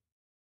phone.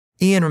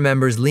 Ian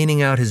remembers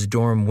leaning out his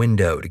dorm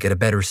window to get a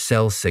better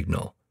cell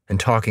signal and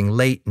talking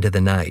late into the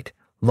night,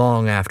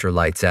 long after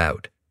lights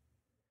out.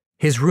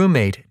 His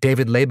roommate,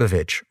 David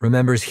Leibovich,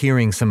 remembers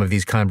hearing some of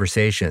these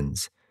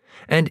conversations,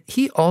 and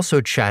he also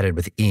chatted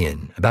with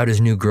Ian about his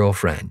new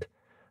girlfriend.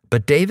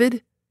 But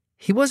David,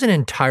 he wasn't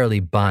entirely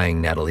buying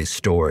Natalie's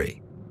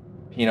story.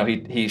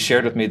 he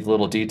shared with me the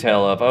little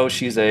detail of, oh,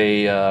 she's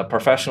a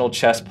professional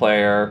chess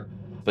player,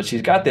 but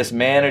she's got this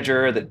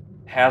manager that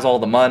has all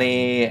the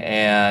money,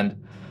 and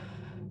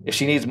if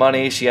she needs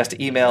money, she has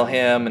to email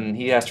him, and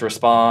he has to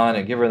respond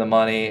and give her the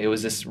money. It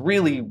was just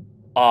really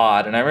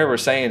odd. And I remember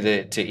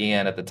saying to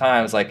Ian at the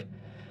time, it's like,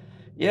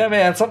 yeah,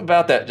 man, something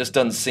about that just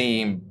doesn't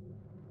seem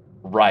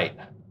right.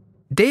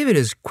 David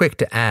is quick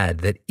to add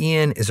that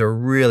Ian is a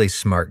really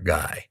smart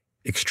guy,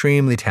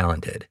 extremely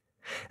talented.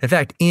 In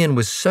fact, Ian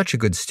was such a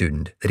good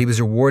student that he was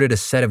awarded a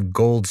set of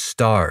gold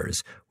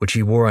stars, which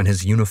he wore on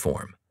his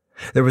uniform.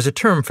 There was a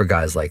term for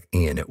guys like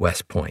Ian at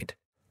West Point: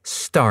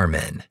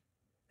 starmen.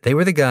 They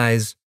were the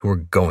guys who were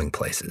going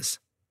places.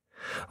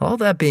 All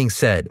that being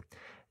said,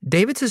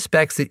 David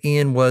suspects that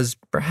Ian was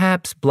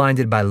perhaps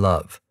blinded by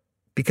love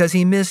because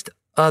he missed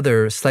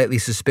other slightly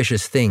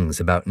suspicious things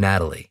about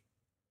Natalie.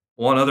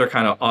 One other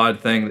kind of odd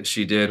thing that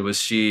she did was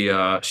she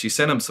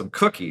sent him some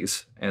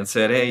cookies and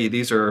said, hey,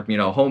 these are,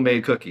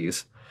 homemade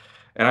cookies.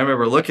 And I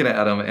remember looking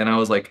at them and I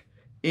was like,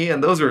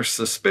 Ian, those are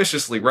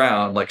suspiciously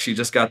round. Like she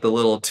just got the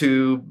little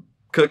tube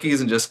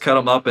cookies and just cut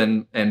them up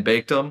and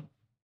baked them.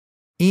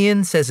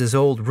 Ian says his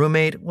old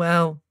roommate,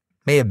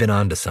 may have been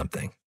onto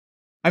something.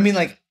 I mean,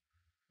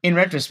 in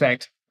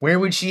retrospect, where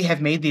would she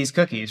have made these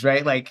cookies,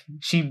 right? Like,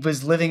 she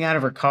was living out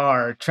of her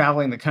car,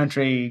 traveling the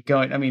country,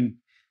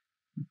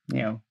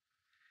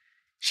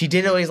 she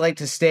did always like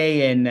to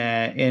stay in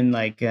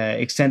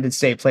extended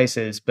stay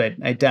places, but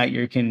I doubt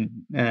you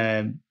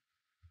can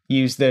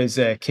use those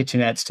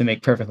kitchenettes to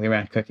make perfectly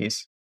round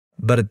cookies.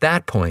 But at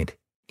that point,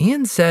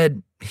 Ian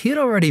said he had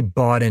already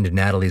bought into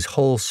Natalie's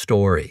whole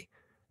story,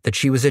 that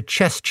she was a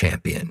chess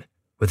champion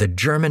with a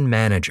German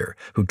manager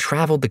who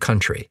traveled the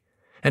country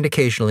and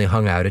occasionally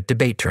hung out at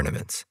debate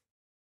tournaments.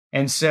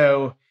 And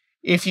so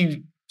if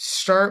you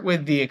start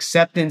with the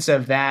acceptance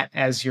of that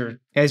as your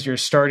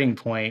starting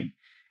point,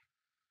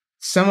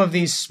 some of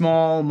these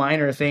small,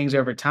 minor things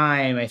over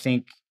time, I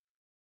think,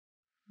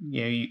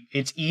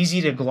 it's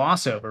easy to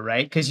gloss over,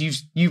 right? Because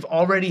you've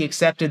already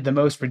accepted the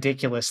most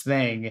ridiculous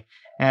thing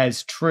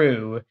as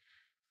true.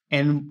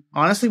 And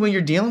honestly, when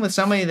you're dealing with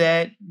somebody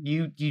that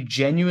you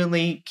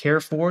genuinely care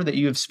for, that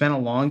you have spent a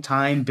long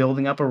time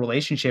building up a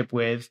relationship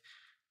with,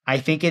 I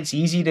think it's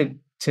easy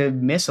to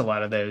miss a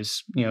lot of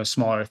those,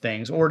 smaller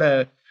things, or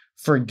to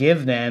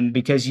forgive them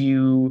because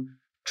you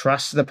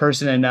trust the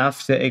person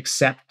enough to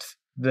accept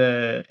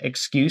the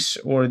excuse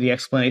or the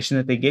explanation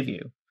that they give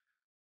you.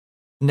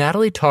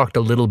 Natalie talked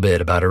a little bit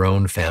about her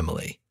own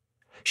family.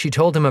 She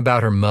told him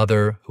about her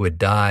mother who had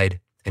died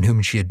and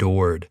whom she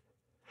adored,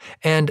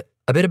 and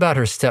a bit about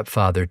her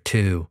stepfather,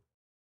 too.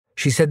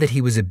 She said that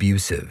he was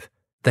abusive,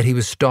 that he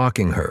was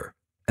stalking her,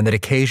 and that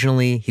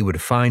occasionally he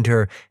would find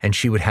her and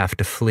she would have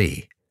to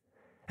flee.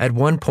 At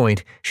one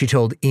point, she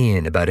told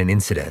Ian about an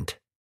incident.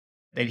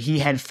 That he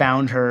had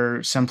found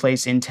her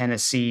someplace in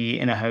Tennessee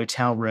in a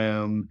hotel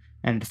room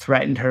and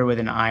threatened her with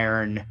an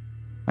iron,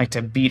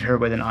 to beat her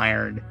with an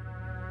iron.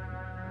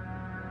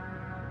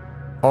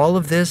 All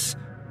of this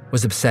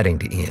was upsetting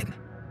to Ian.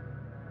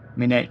 I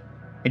mean,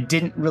 it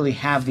didn't really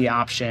have the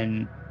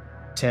option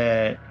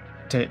to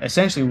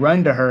essentially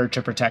run to her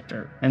to protect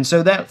her. And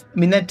so that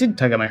did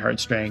tug at my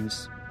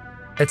heartstrings.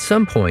 At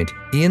some point,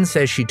 Ian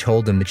says she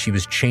told him that she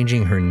was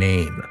changing her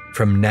name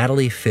from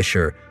Natalie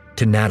Fisher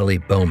to Natalie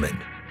Bowman.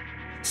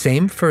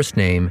 Same first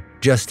name,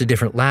 just a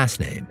different last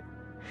name.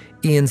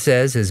 Ian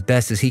says, as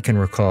best as he can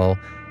recall,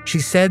 she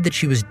said that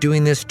she was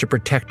doing this to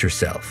protect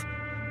herself,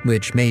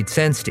 which made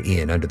sense to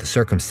Ian under the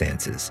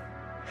circumstances.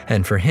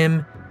 And for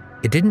him,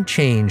 it didn't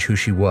change who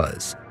she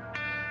was.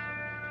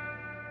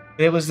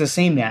 It was the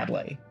same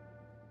Natalie.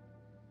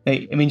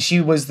 I mean,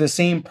 she was the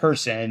same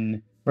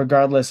person,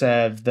 regardless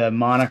of the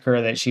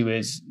moniker that she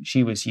was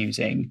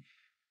using.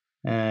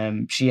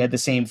 She had the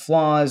same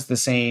flaws, the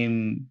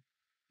same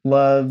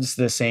loves,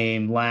 the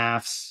same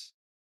laughs.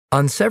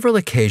 On several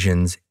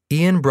occasions,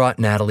 Ian brought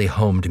Natalie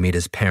home to meet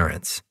his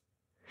parents.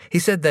 He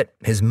said that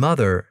his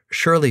mother,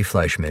 Shirley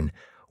Fleischman,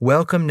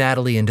 welcomed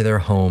Natalie into their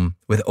home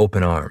with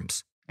open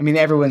arms. I mean,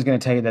 everyone's going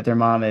to tell you that their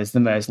mom is the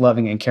most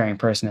loving and caring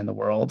person in the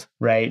world,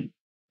 right?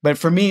 But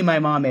for me, my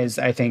mom is,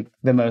 I think,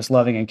 the most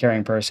loving and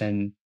caring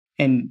person.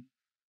 And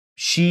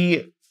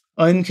she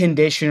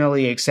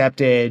unconditionally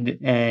accepted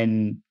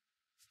and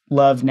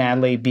loved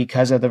Natalie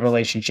because of the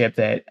relationship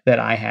that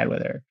I had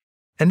with her.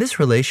 And this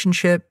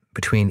relationship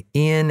between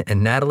Ian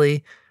and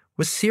Natalie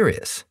was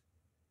serious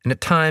and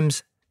at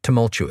times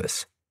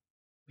tumultuous.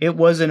 It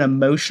was an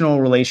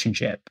emotional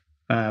relationship.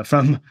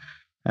 From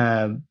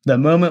the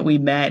moment we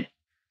met,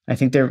 I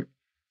think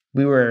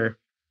we were,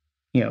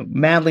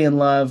 madly in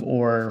love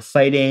or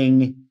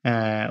fighting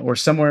or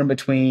somewhere in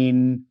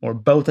between or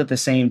both at the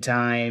same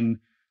time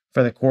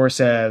for the course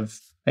of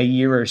a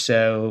year or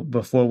so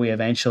before we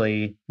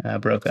eventually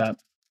broke up.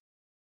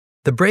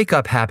 The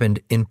breakup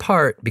happened in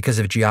part because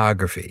of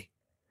geography.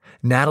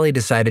 Natalie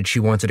decided she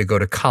wanted to go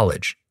to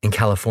college in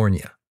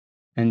California.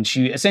 And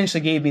she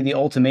essentially gave me the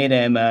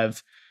ultimatum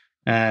of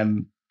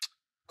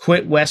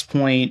quit West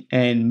Point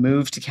and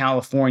move to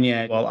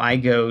California while I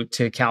go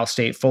to Cal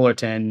State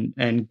Fullerton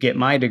and get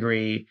my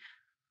degree,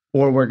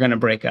 or we're going to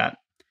break up.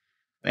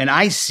 And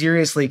I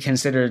seriously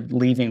considered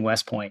leaving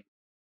West Point.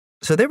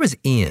 So there was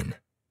Ian,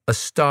 a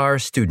star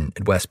student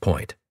at West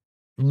Point,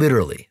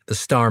 literally the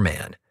star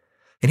man.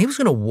 And he was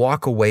going to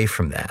walk away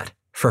from that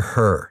for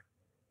her.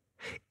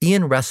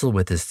 Ian wrestled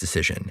with this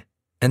decision.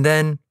 And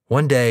then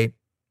one day,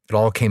 it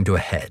all came to a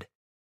head.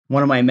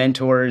 One of my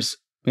mentors,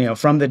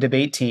 from the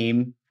debate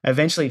team,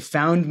 eventually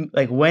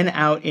went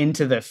out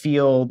into the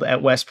field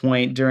at West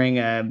Point during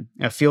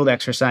a field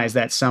exercise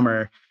that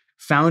summer,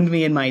 found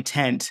me in my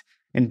tent,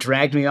 and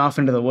dragged me off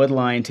into the wood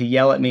line to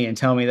yell at me and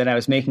tell me that I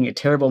was making a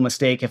terrible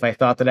mistake if I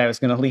thought that I was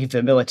going to leave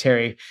the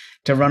military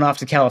to run off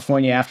to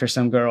California after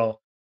some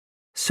girl.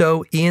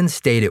 So Ian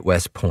stayed at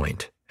West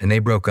Point, and they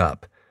broke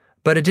up.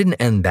 But it didn't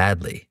end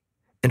badly.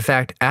 In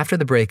fact, after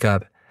the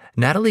breakup,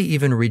 Natalie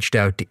even reached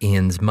out to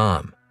Ian's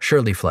mom,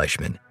 Shirley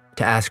Fleischman,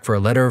 to ask for a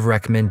letter of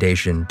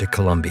recommendation to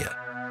Columbia.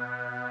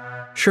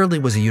 Shirley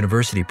was a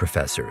university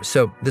professor,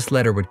 so this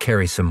letter would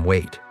carry some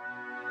weight.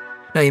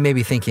 Now you may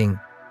be thinking,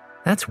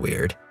 that's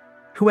weird.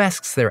 Who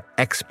asks their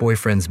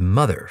ex-boyfriend's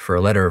mother for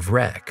a letter of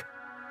rec?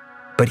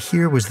 But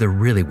here was the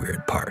really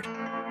weird part.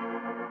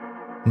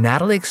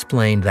 Natalie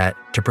explained that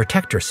to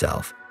protect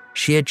herself,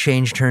 she had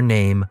changed her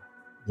name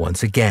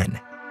once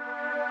again.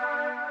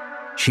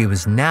 She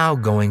was now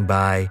going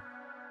by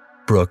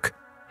Brooke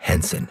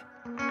Henson.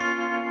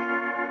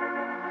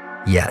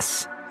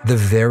 Yes, the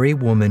very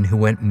woman who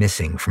went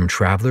missing from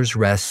Travelers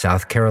Rest,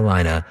 South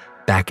Carolina,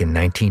 back in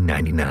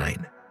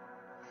 1999.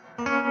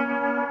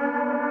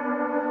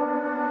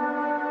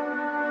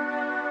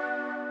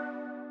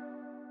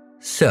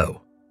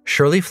 So,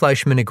 Shirley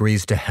Fleischman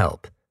agrees to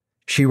help.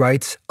 She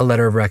writes a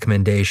letter of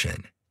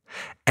recommendation.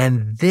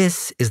 And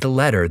this is the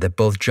letter that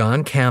both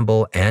John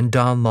Campbell and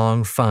Don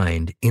Long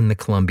find in the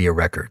Columbia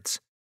records.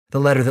 The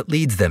letter that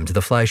leads them to the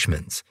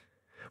Fleischmans.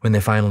 When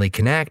they finally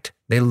connect,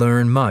 they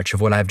learn much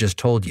of what I've just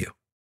told you.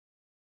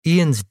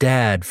 Ian's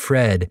dad,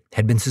 Fred,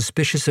 had been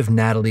suspicious of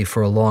Natalie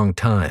for a long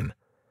time.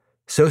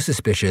 So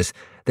suspicious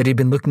that he'd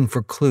been looking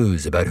for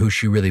clues about who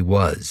she really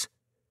was.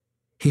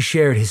 He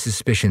shared his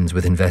suspicions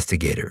with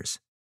investigators.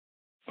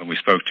 When we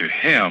spoke to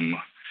him,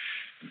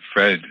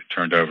 Fred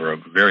turned over a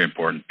very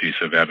important piece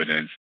of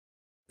evidence.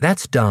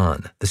 That's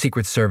Don, the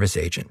Secret Service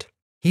agent.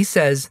 He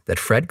says that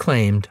Fred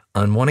claimed,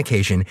 on one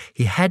occasion,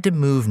 he had to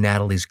move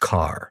Natalie's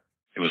car.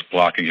 It was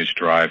blocking his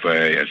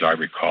driveway, as I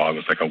recall. It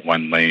was like a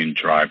one-lane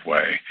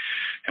driveway.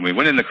 And we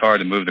went in the car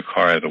to move the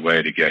car out of the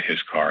way to get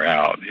his car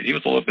out. He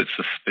was a little bit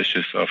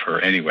suspicious of her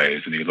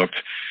anyways, and he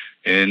looked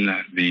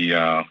in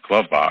the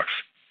glove box,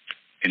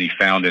 and he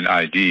found an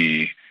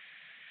ID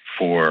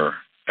for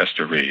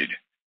Esther Reed.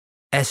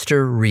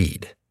 Esther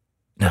Reed.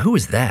 Now, who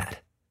was that?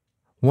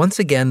 Once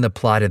again, the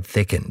plot had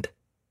thickened.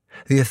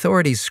 The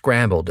authorities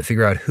scrambled to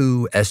figure out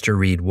who Esther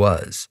Reed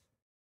was.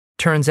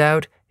 Turns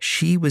out,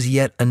 she was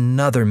yet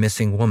another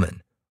missing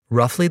woman,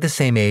 roughly the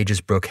same age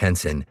as Brooke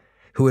Henson,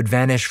 who had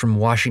vanished from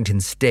Washington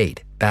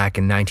State back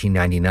in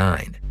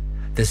 1999,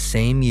 the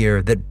same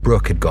year that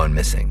Brooke had gone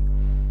missing.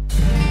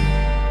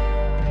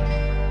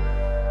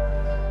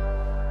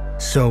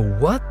 So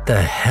what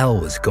the hell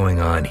was going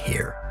on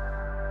here?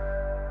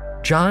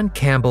 John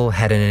Campbell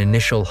had an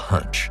initial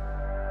hunch.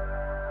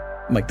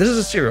 I'm like, this is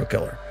a serial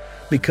killer,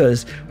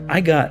 because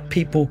I got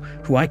people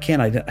who I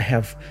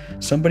have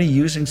somebody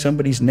using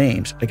somebody's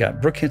names. I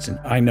got Brooke Henson.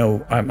 I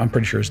know, I'm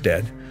pretty sure is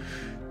dead.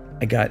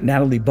 I got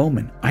Natalie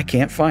Bowman. I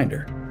can't find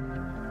her.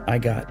 I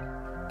got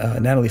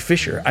Natalie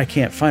Fisher. I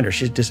can't find her.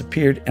 She's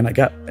disappeared. And I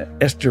got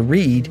Esther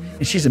Reed,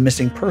 and she's a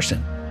missing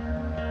person.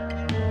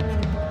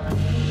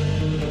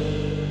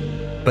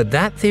 But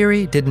that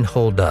theory didn't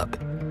hold up,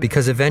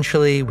 because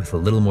eventually, with a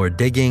little more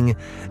digging,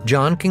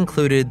 John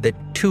concluded that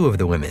two of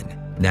the women,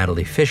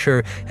 Natalie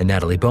Fisher and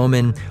Natalie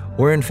Bowman,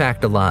 were in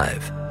fact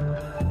alive.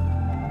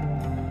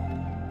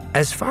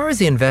 As far as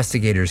the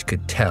investigators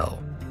could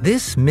tell,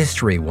 this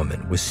mystery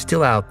woman was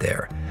still out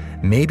there.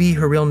 Maybe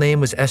her real name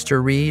was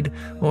Esther Reed,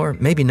 or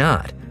maybe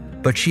not,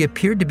 but she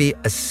appeared to be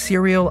a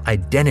serial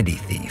identity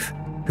thief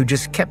who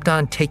just kept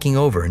on taking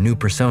over new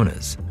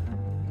personas.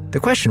 The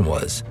question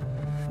was,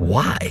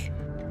 why?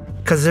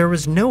 Because there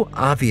was no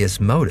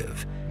obvious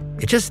motive.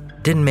 It just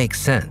didn't make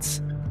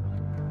sense.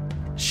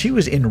 She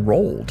was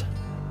enrolled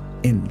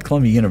in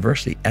Columbia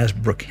University as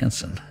Brooke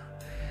Henson.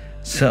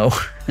 So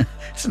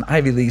it's an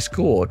Ivy League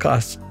school. It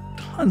costs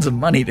tons of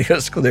money to go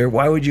to school there.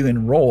 Why would you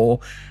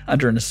enroll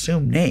under an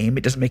assumed name?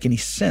 It doesn't make any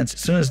sense. As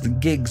soon as the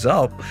gig's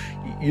up,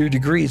 your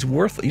degree is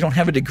worthless. You don't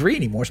have a degree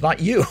anymore. It's not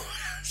you.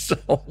 So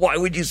why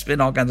would you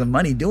spend all kinds of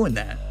money doing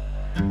that?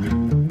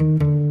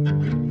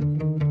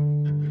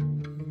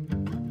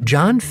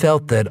 John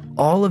felt that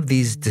all of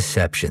these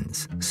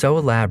deceptions, so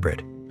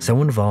elaborate,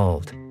 so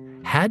involved,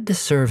 had to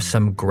serve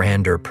some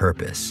grander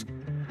purpose.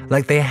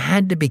 Like they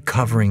had to be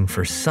covering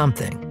for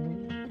something.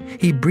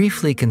 He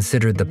briefly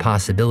considered the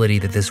possibility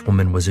that this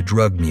woman was a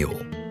drug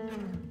mule.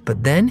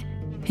 But then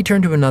he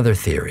turned to another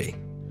theory,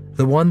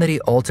 the one that he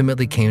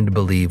ultimately came to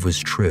believe was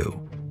true.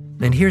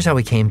 And here's how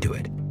he came to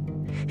it.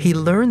 He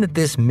learned that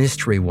this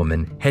mystery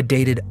woman had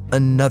dated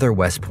another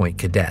West Point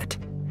cadet,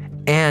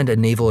 and a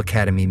Naval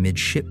Academy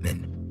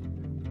midshipman.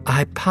 A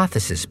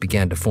hypothesis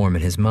began to form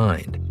in his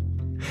mind.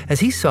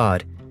 As he saw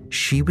it,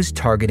 she was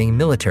targeting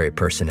military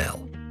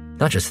personnel.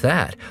 Not just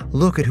that,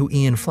 look at who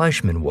Ian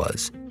Fleischman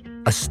was,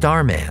 a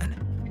starman.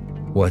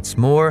 What's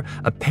more,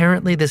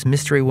 apparently this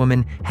mystery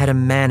woman had a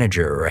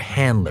manager or a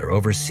handler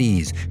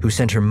overseas who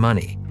sent her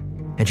money,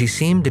 and she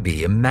seemed to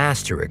be a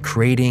master at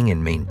creating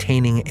and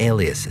maintaining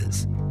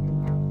aliases.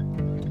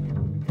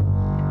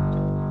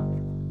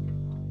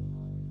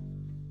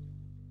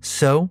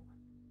 So,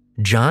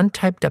 John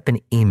typed up an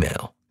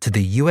email to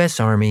the U.S.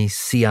 Army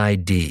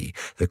CID,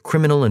 the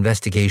Criminal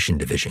Investigation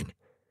Division.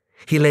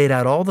 He laid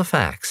out all the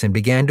facts and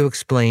began to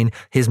explain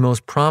his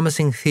most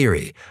promising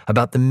theory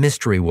about the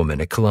mystery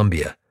woman at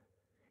Columbia.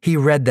 He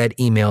read that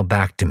email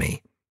back to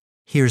me.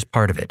 Here's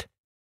part of it.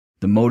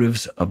 The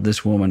motives of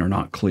this woman are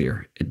not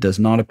clear. It does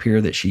not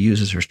appear that she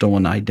uses her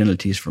stolen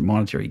identities for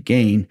monetary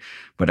gain,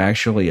 but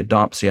actually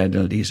adopts the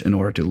identities in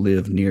order to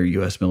live near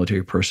U.S.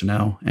 military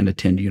personnel and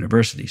attend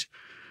universities.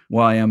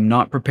 While I am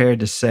not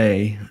prepared to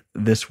say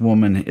this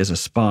woman is a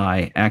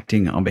spy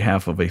acting on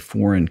behalf of a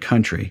foreign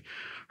country,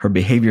 her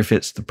behavior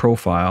fits the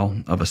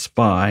profile of a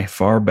spy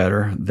far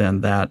better than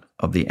that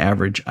of the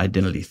average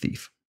identity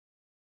thief.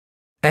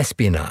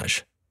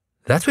 Espionage.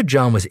 That's what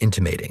John was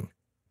intimating,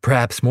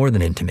 perhaps more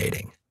than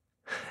intimating.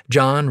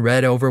 John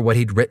read over what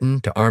he'd written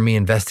to Army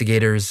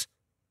investigators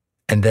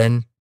and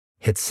then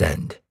hit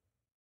send.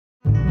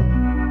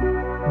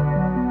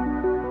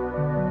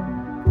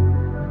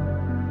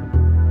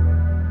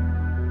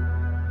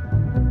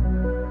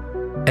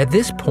 At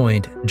this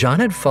point, John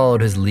had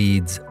followed his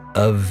leads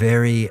a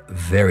very,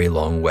 very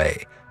long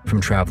way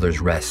from Travelers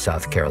Rest,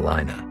 South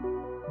Carolina.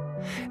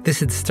 This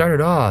had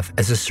started off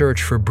as a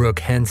search for Brooke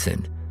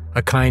Henson,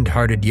 a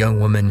kind-hearted young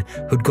woman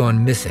who'd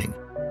gone missing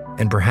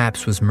and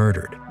perhaps was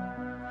murdered.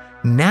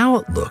 Now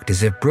it looked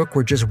as if Brooke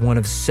were just one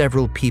of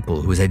several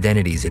people whose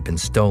identities had been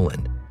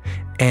stolen.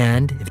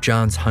 And if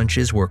John's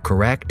hunches were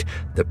correct,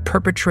 the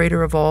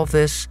perpetrator of all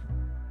this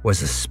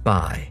was a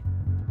spy.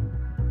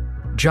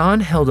 John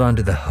held on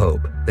to the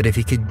hope that if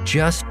he could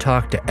just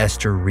talk to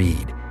Esther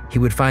Reed, he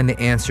would find the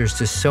answers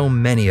to so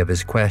many of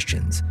his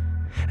questions,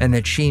 and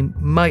that she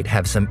might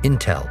have some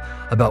intel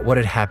about what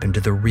had happened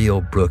to the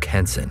real Brooke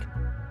Henson.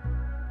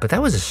 But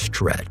that was a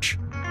stretch.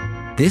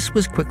 This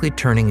was quickly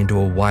turning into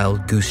a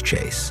wild goose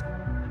chase,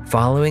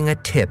 following a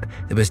tip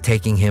that was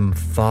taking him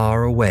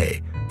far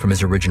away from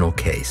his original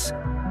case.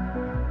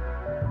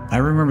 I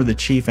remember the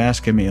chief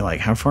asking me,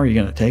 how far are you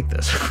going to take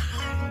this?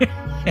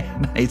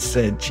 And I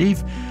said,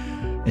 Chief,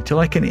 until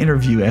I can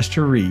interview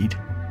Esther Reed,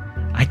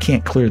 I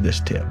can't clear this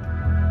tip.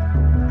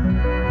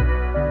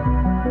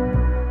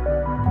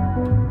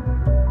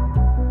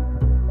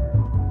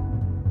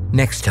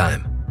 Next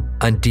time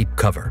on Deep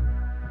Cover.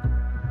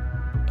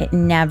 It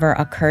never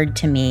occurred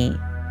to me,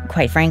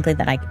 quite frankly,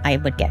 that I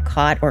would get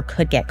caught or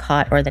could get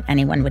caught or that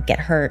anyone would get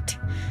hurt.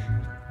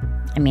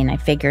 I mean, I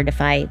figured if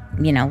I,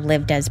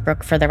 lived as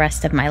Brooke for the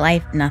rest of my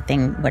life,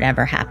 nothing would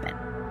ever happen.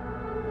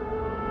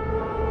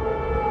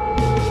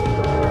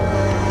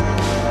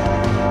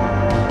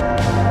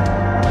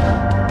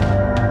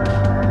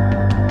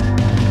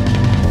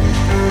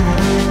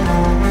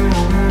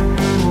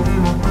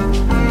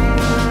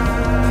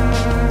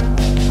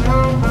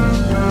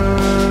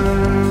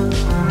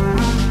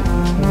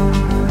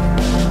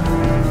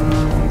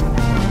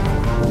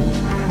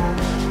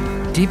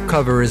 Deep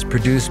Cover is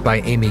produced by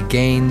Amy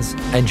Gaines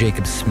and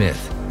Jacob Smith.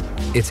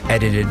 It's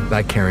edited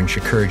by Karen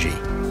Shakurji.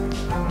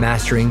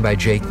 Mastering by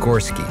Jake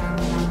Gorski.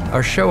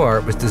 Our show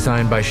art was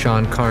designed by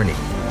Sean Carney.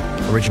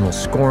 Original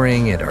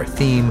scoring and our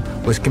theme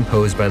was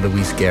composed by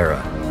Luis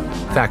Guerra.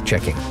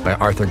 Fact-checking by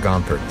Arthur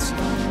Gompertz.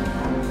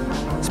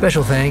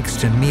 Special thanks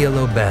to Mia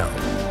Lobel,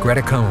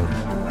 Greta Cohn,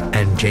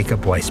 and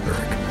Jacob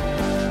Weisberg.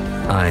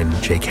 I'm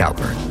Jake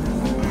Halpern.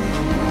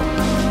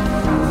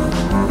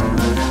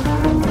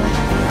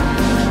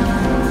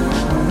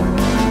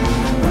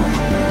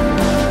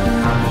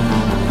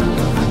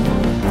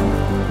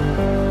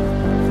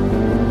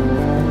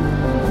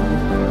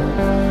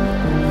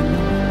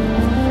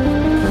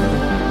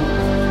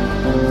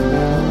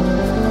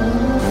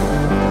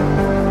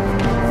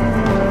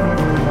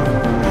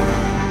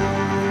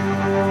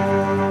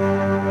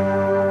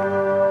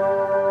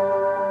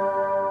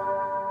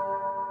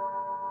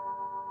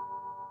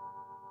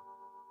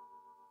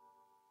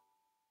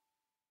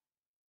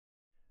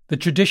 The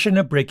tradition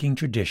of breaking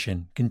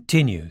tradition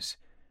continues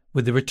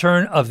with the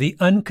return of the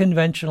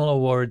Unconventional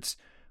Awards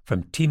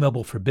from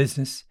T-Mobile for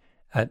Business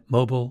at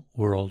Mobile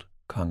World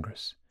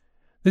Congress.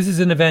 This is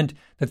an event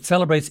that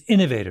celebrates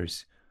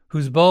innovators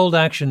whose bold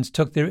actions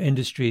took their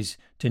industries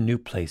to new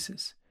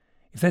places.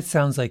 If that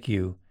sounds like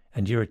you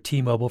and you're a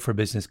T-Mobile for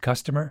Business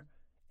customer,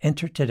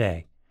 enter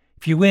today.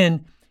 If you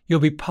win, you'll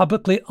be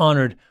publicly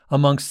honored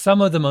amongst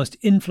some of the most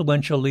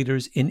influential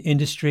leaders in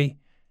industry,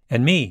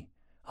 and me,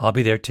 I'll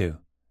be there too.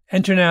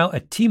 Enter now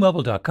at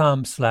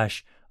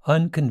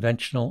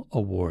tmobile.com/unconventional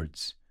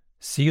awards.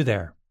 See you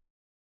there.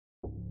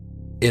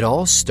 It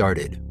all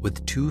started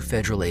with two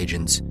federal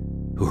agents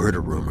who heard a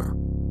rumor.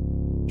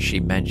 she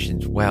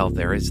mentions, well,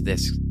 there is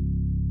this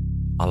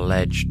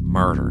alleged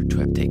murder to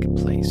have taken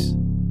place.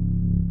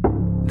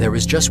 There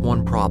was just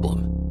one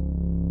problem.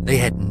 They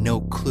had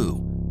no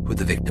clue who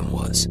the victim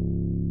was.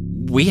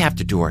 We have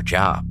to do our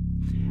job,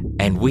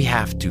 and we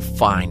have to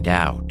find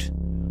out,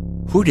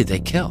 who did they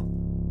kill?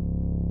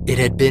 It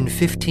had been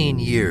 15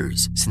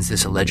 years since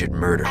this alleged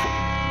murder.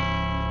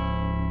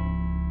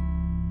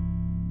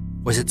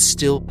 Was it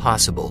still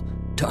possible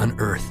to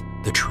unearth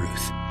the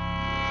truth?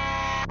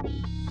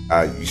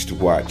 I used to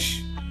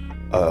watch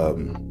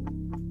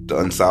the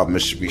Unsolved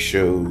Mystery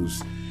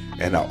shows,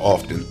 and I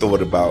often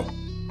thought about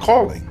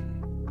calling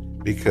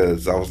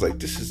because I was like,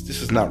 this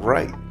is not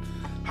right.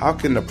 How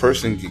can a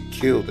person get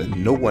killed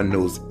and no one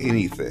knows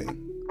anything?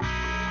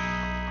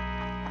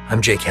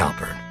 I'm Jake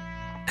Halpern,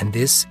 and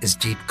this is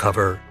Deep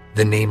Cover,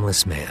 The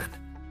Nameless Man.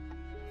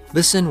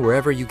 Listen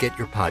wherever you get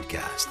your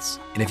podcasts.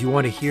 And if you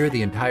want to hear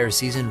the entire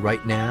season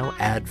right now,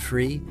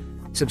 ad-free,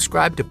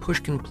 subscribe to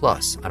Pushkin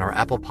Plus on our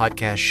Apple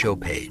Podcast show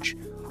page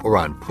or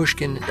on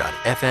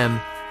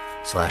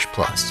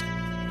pushkin.fm/plus.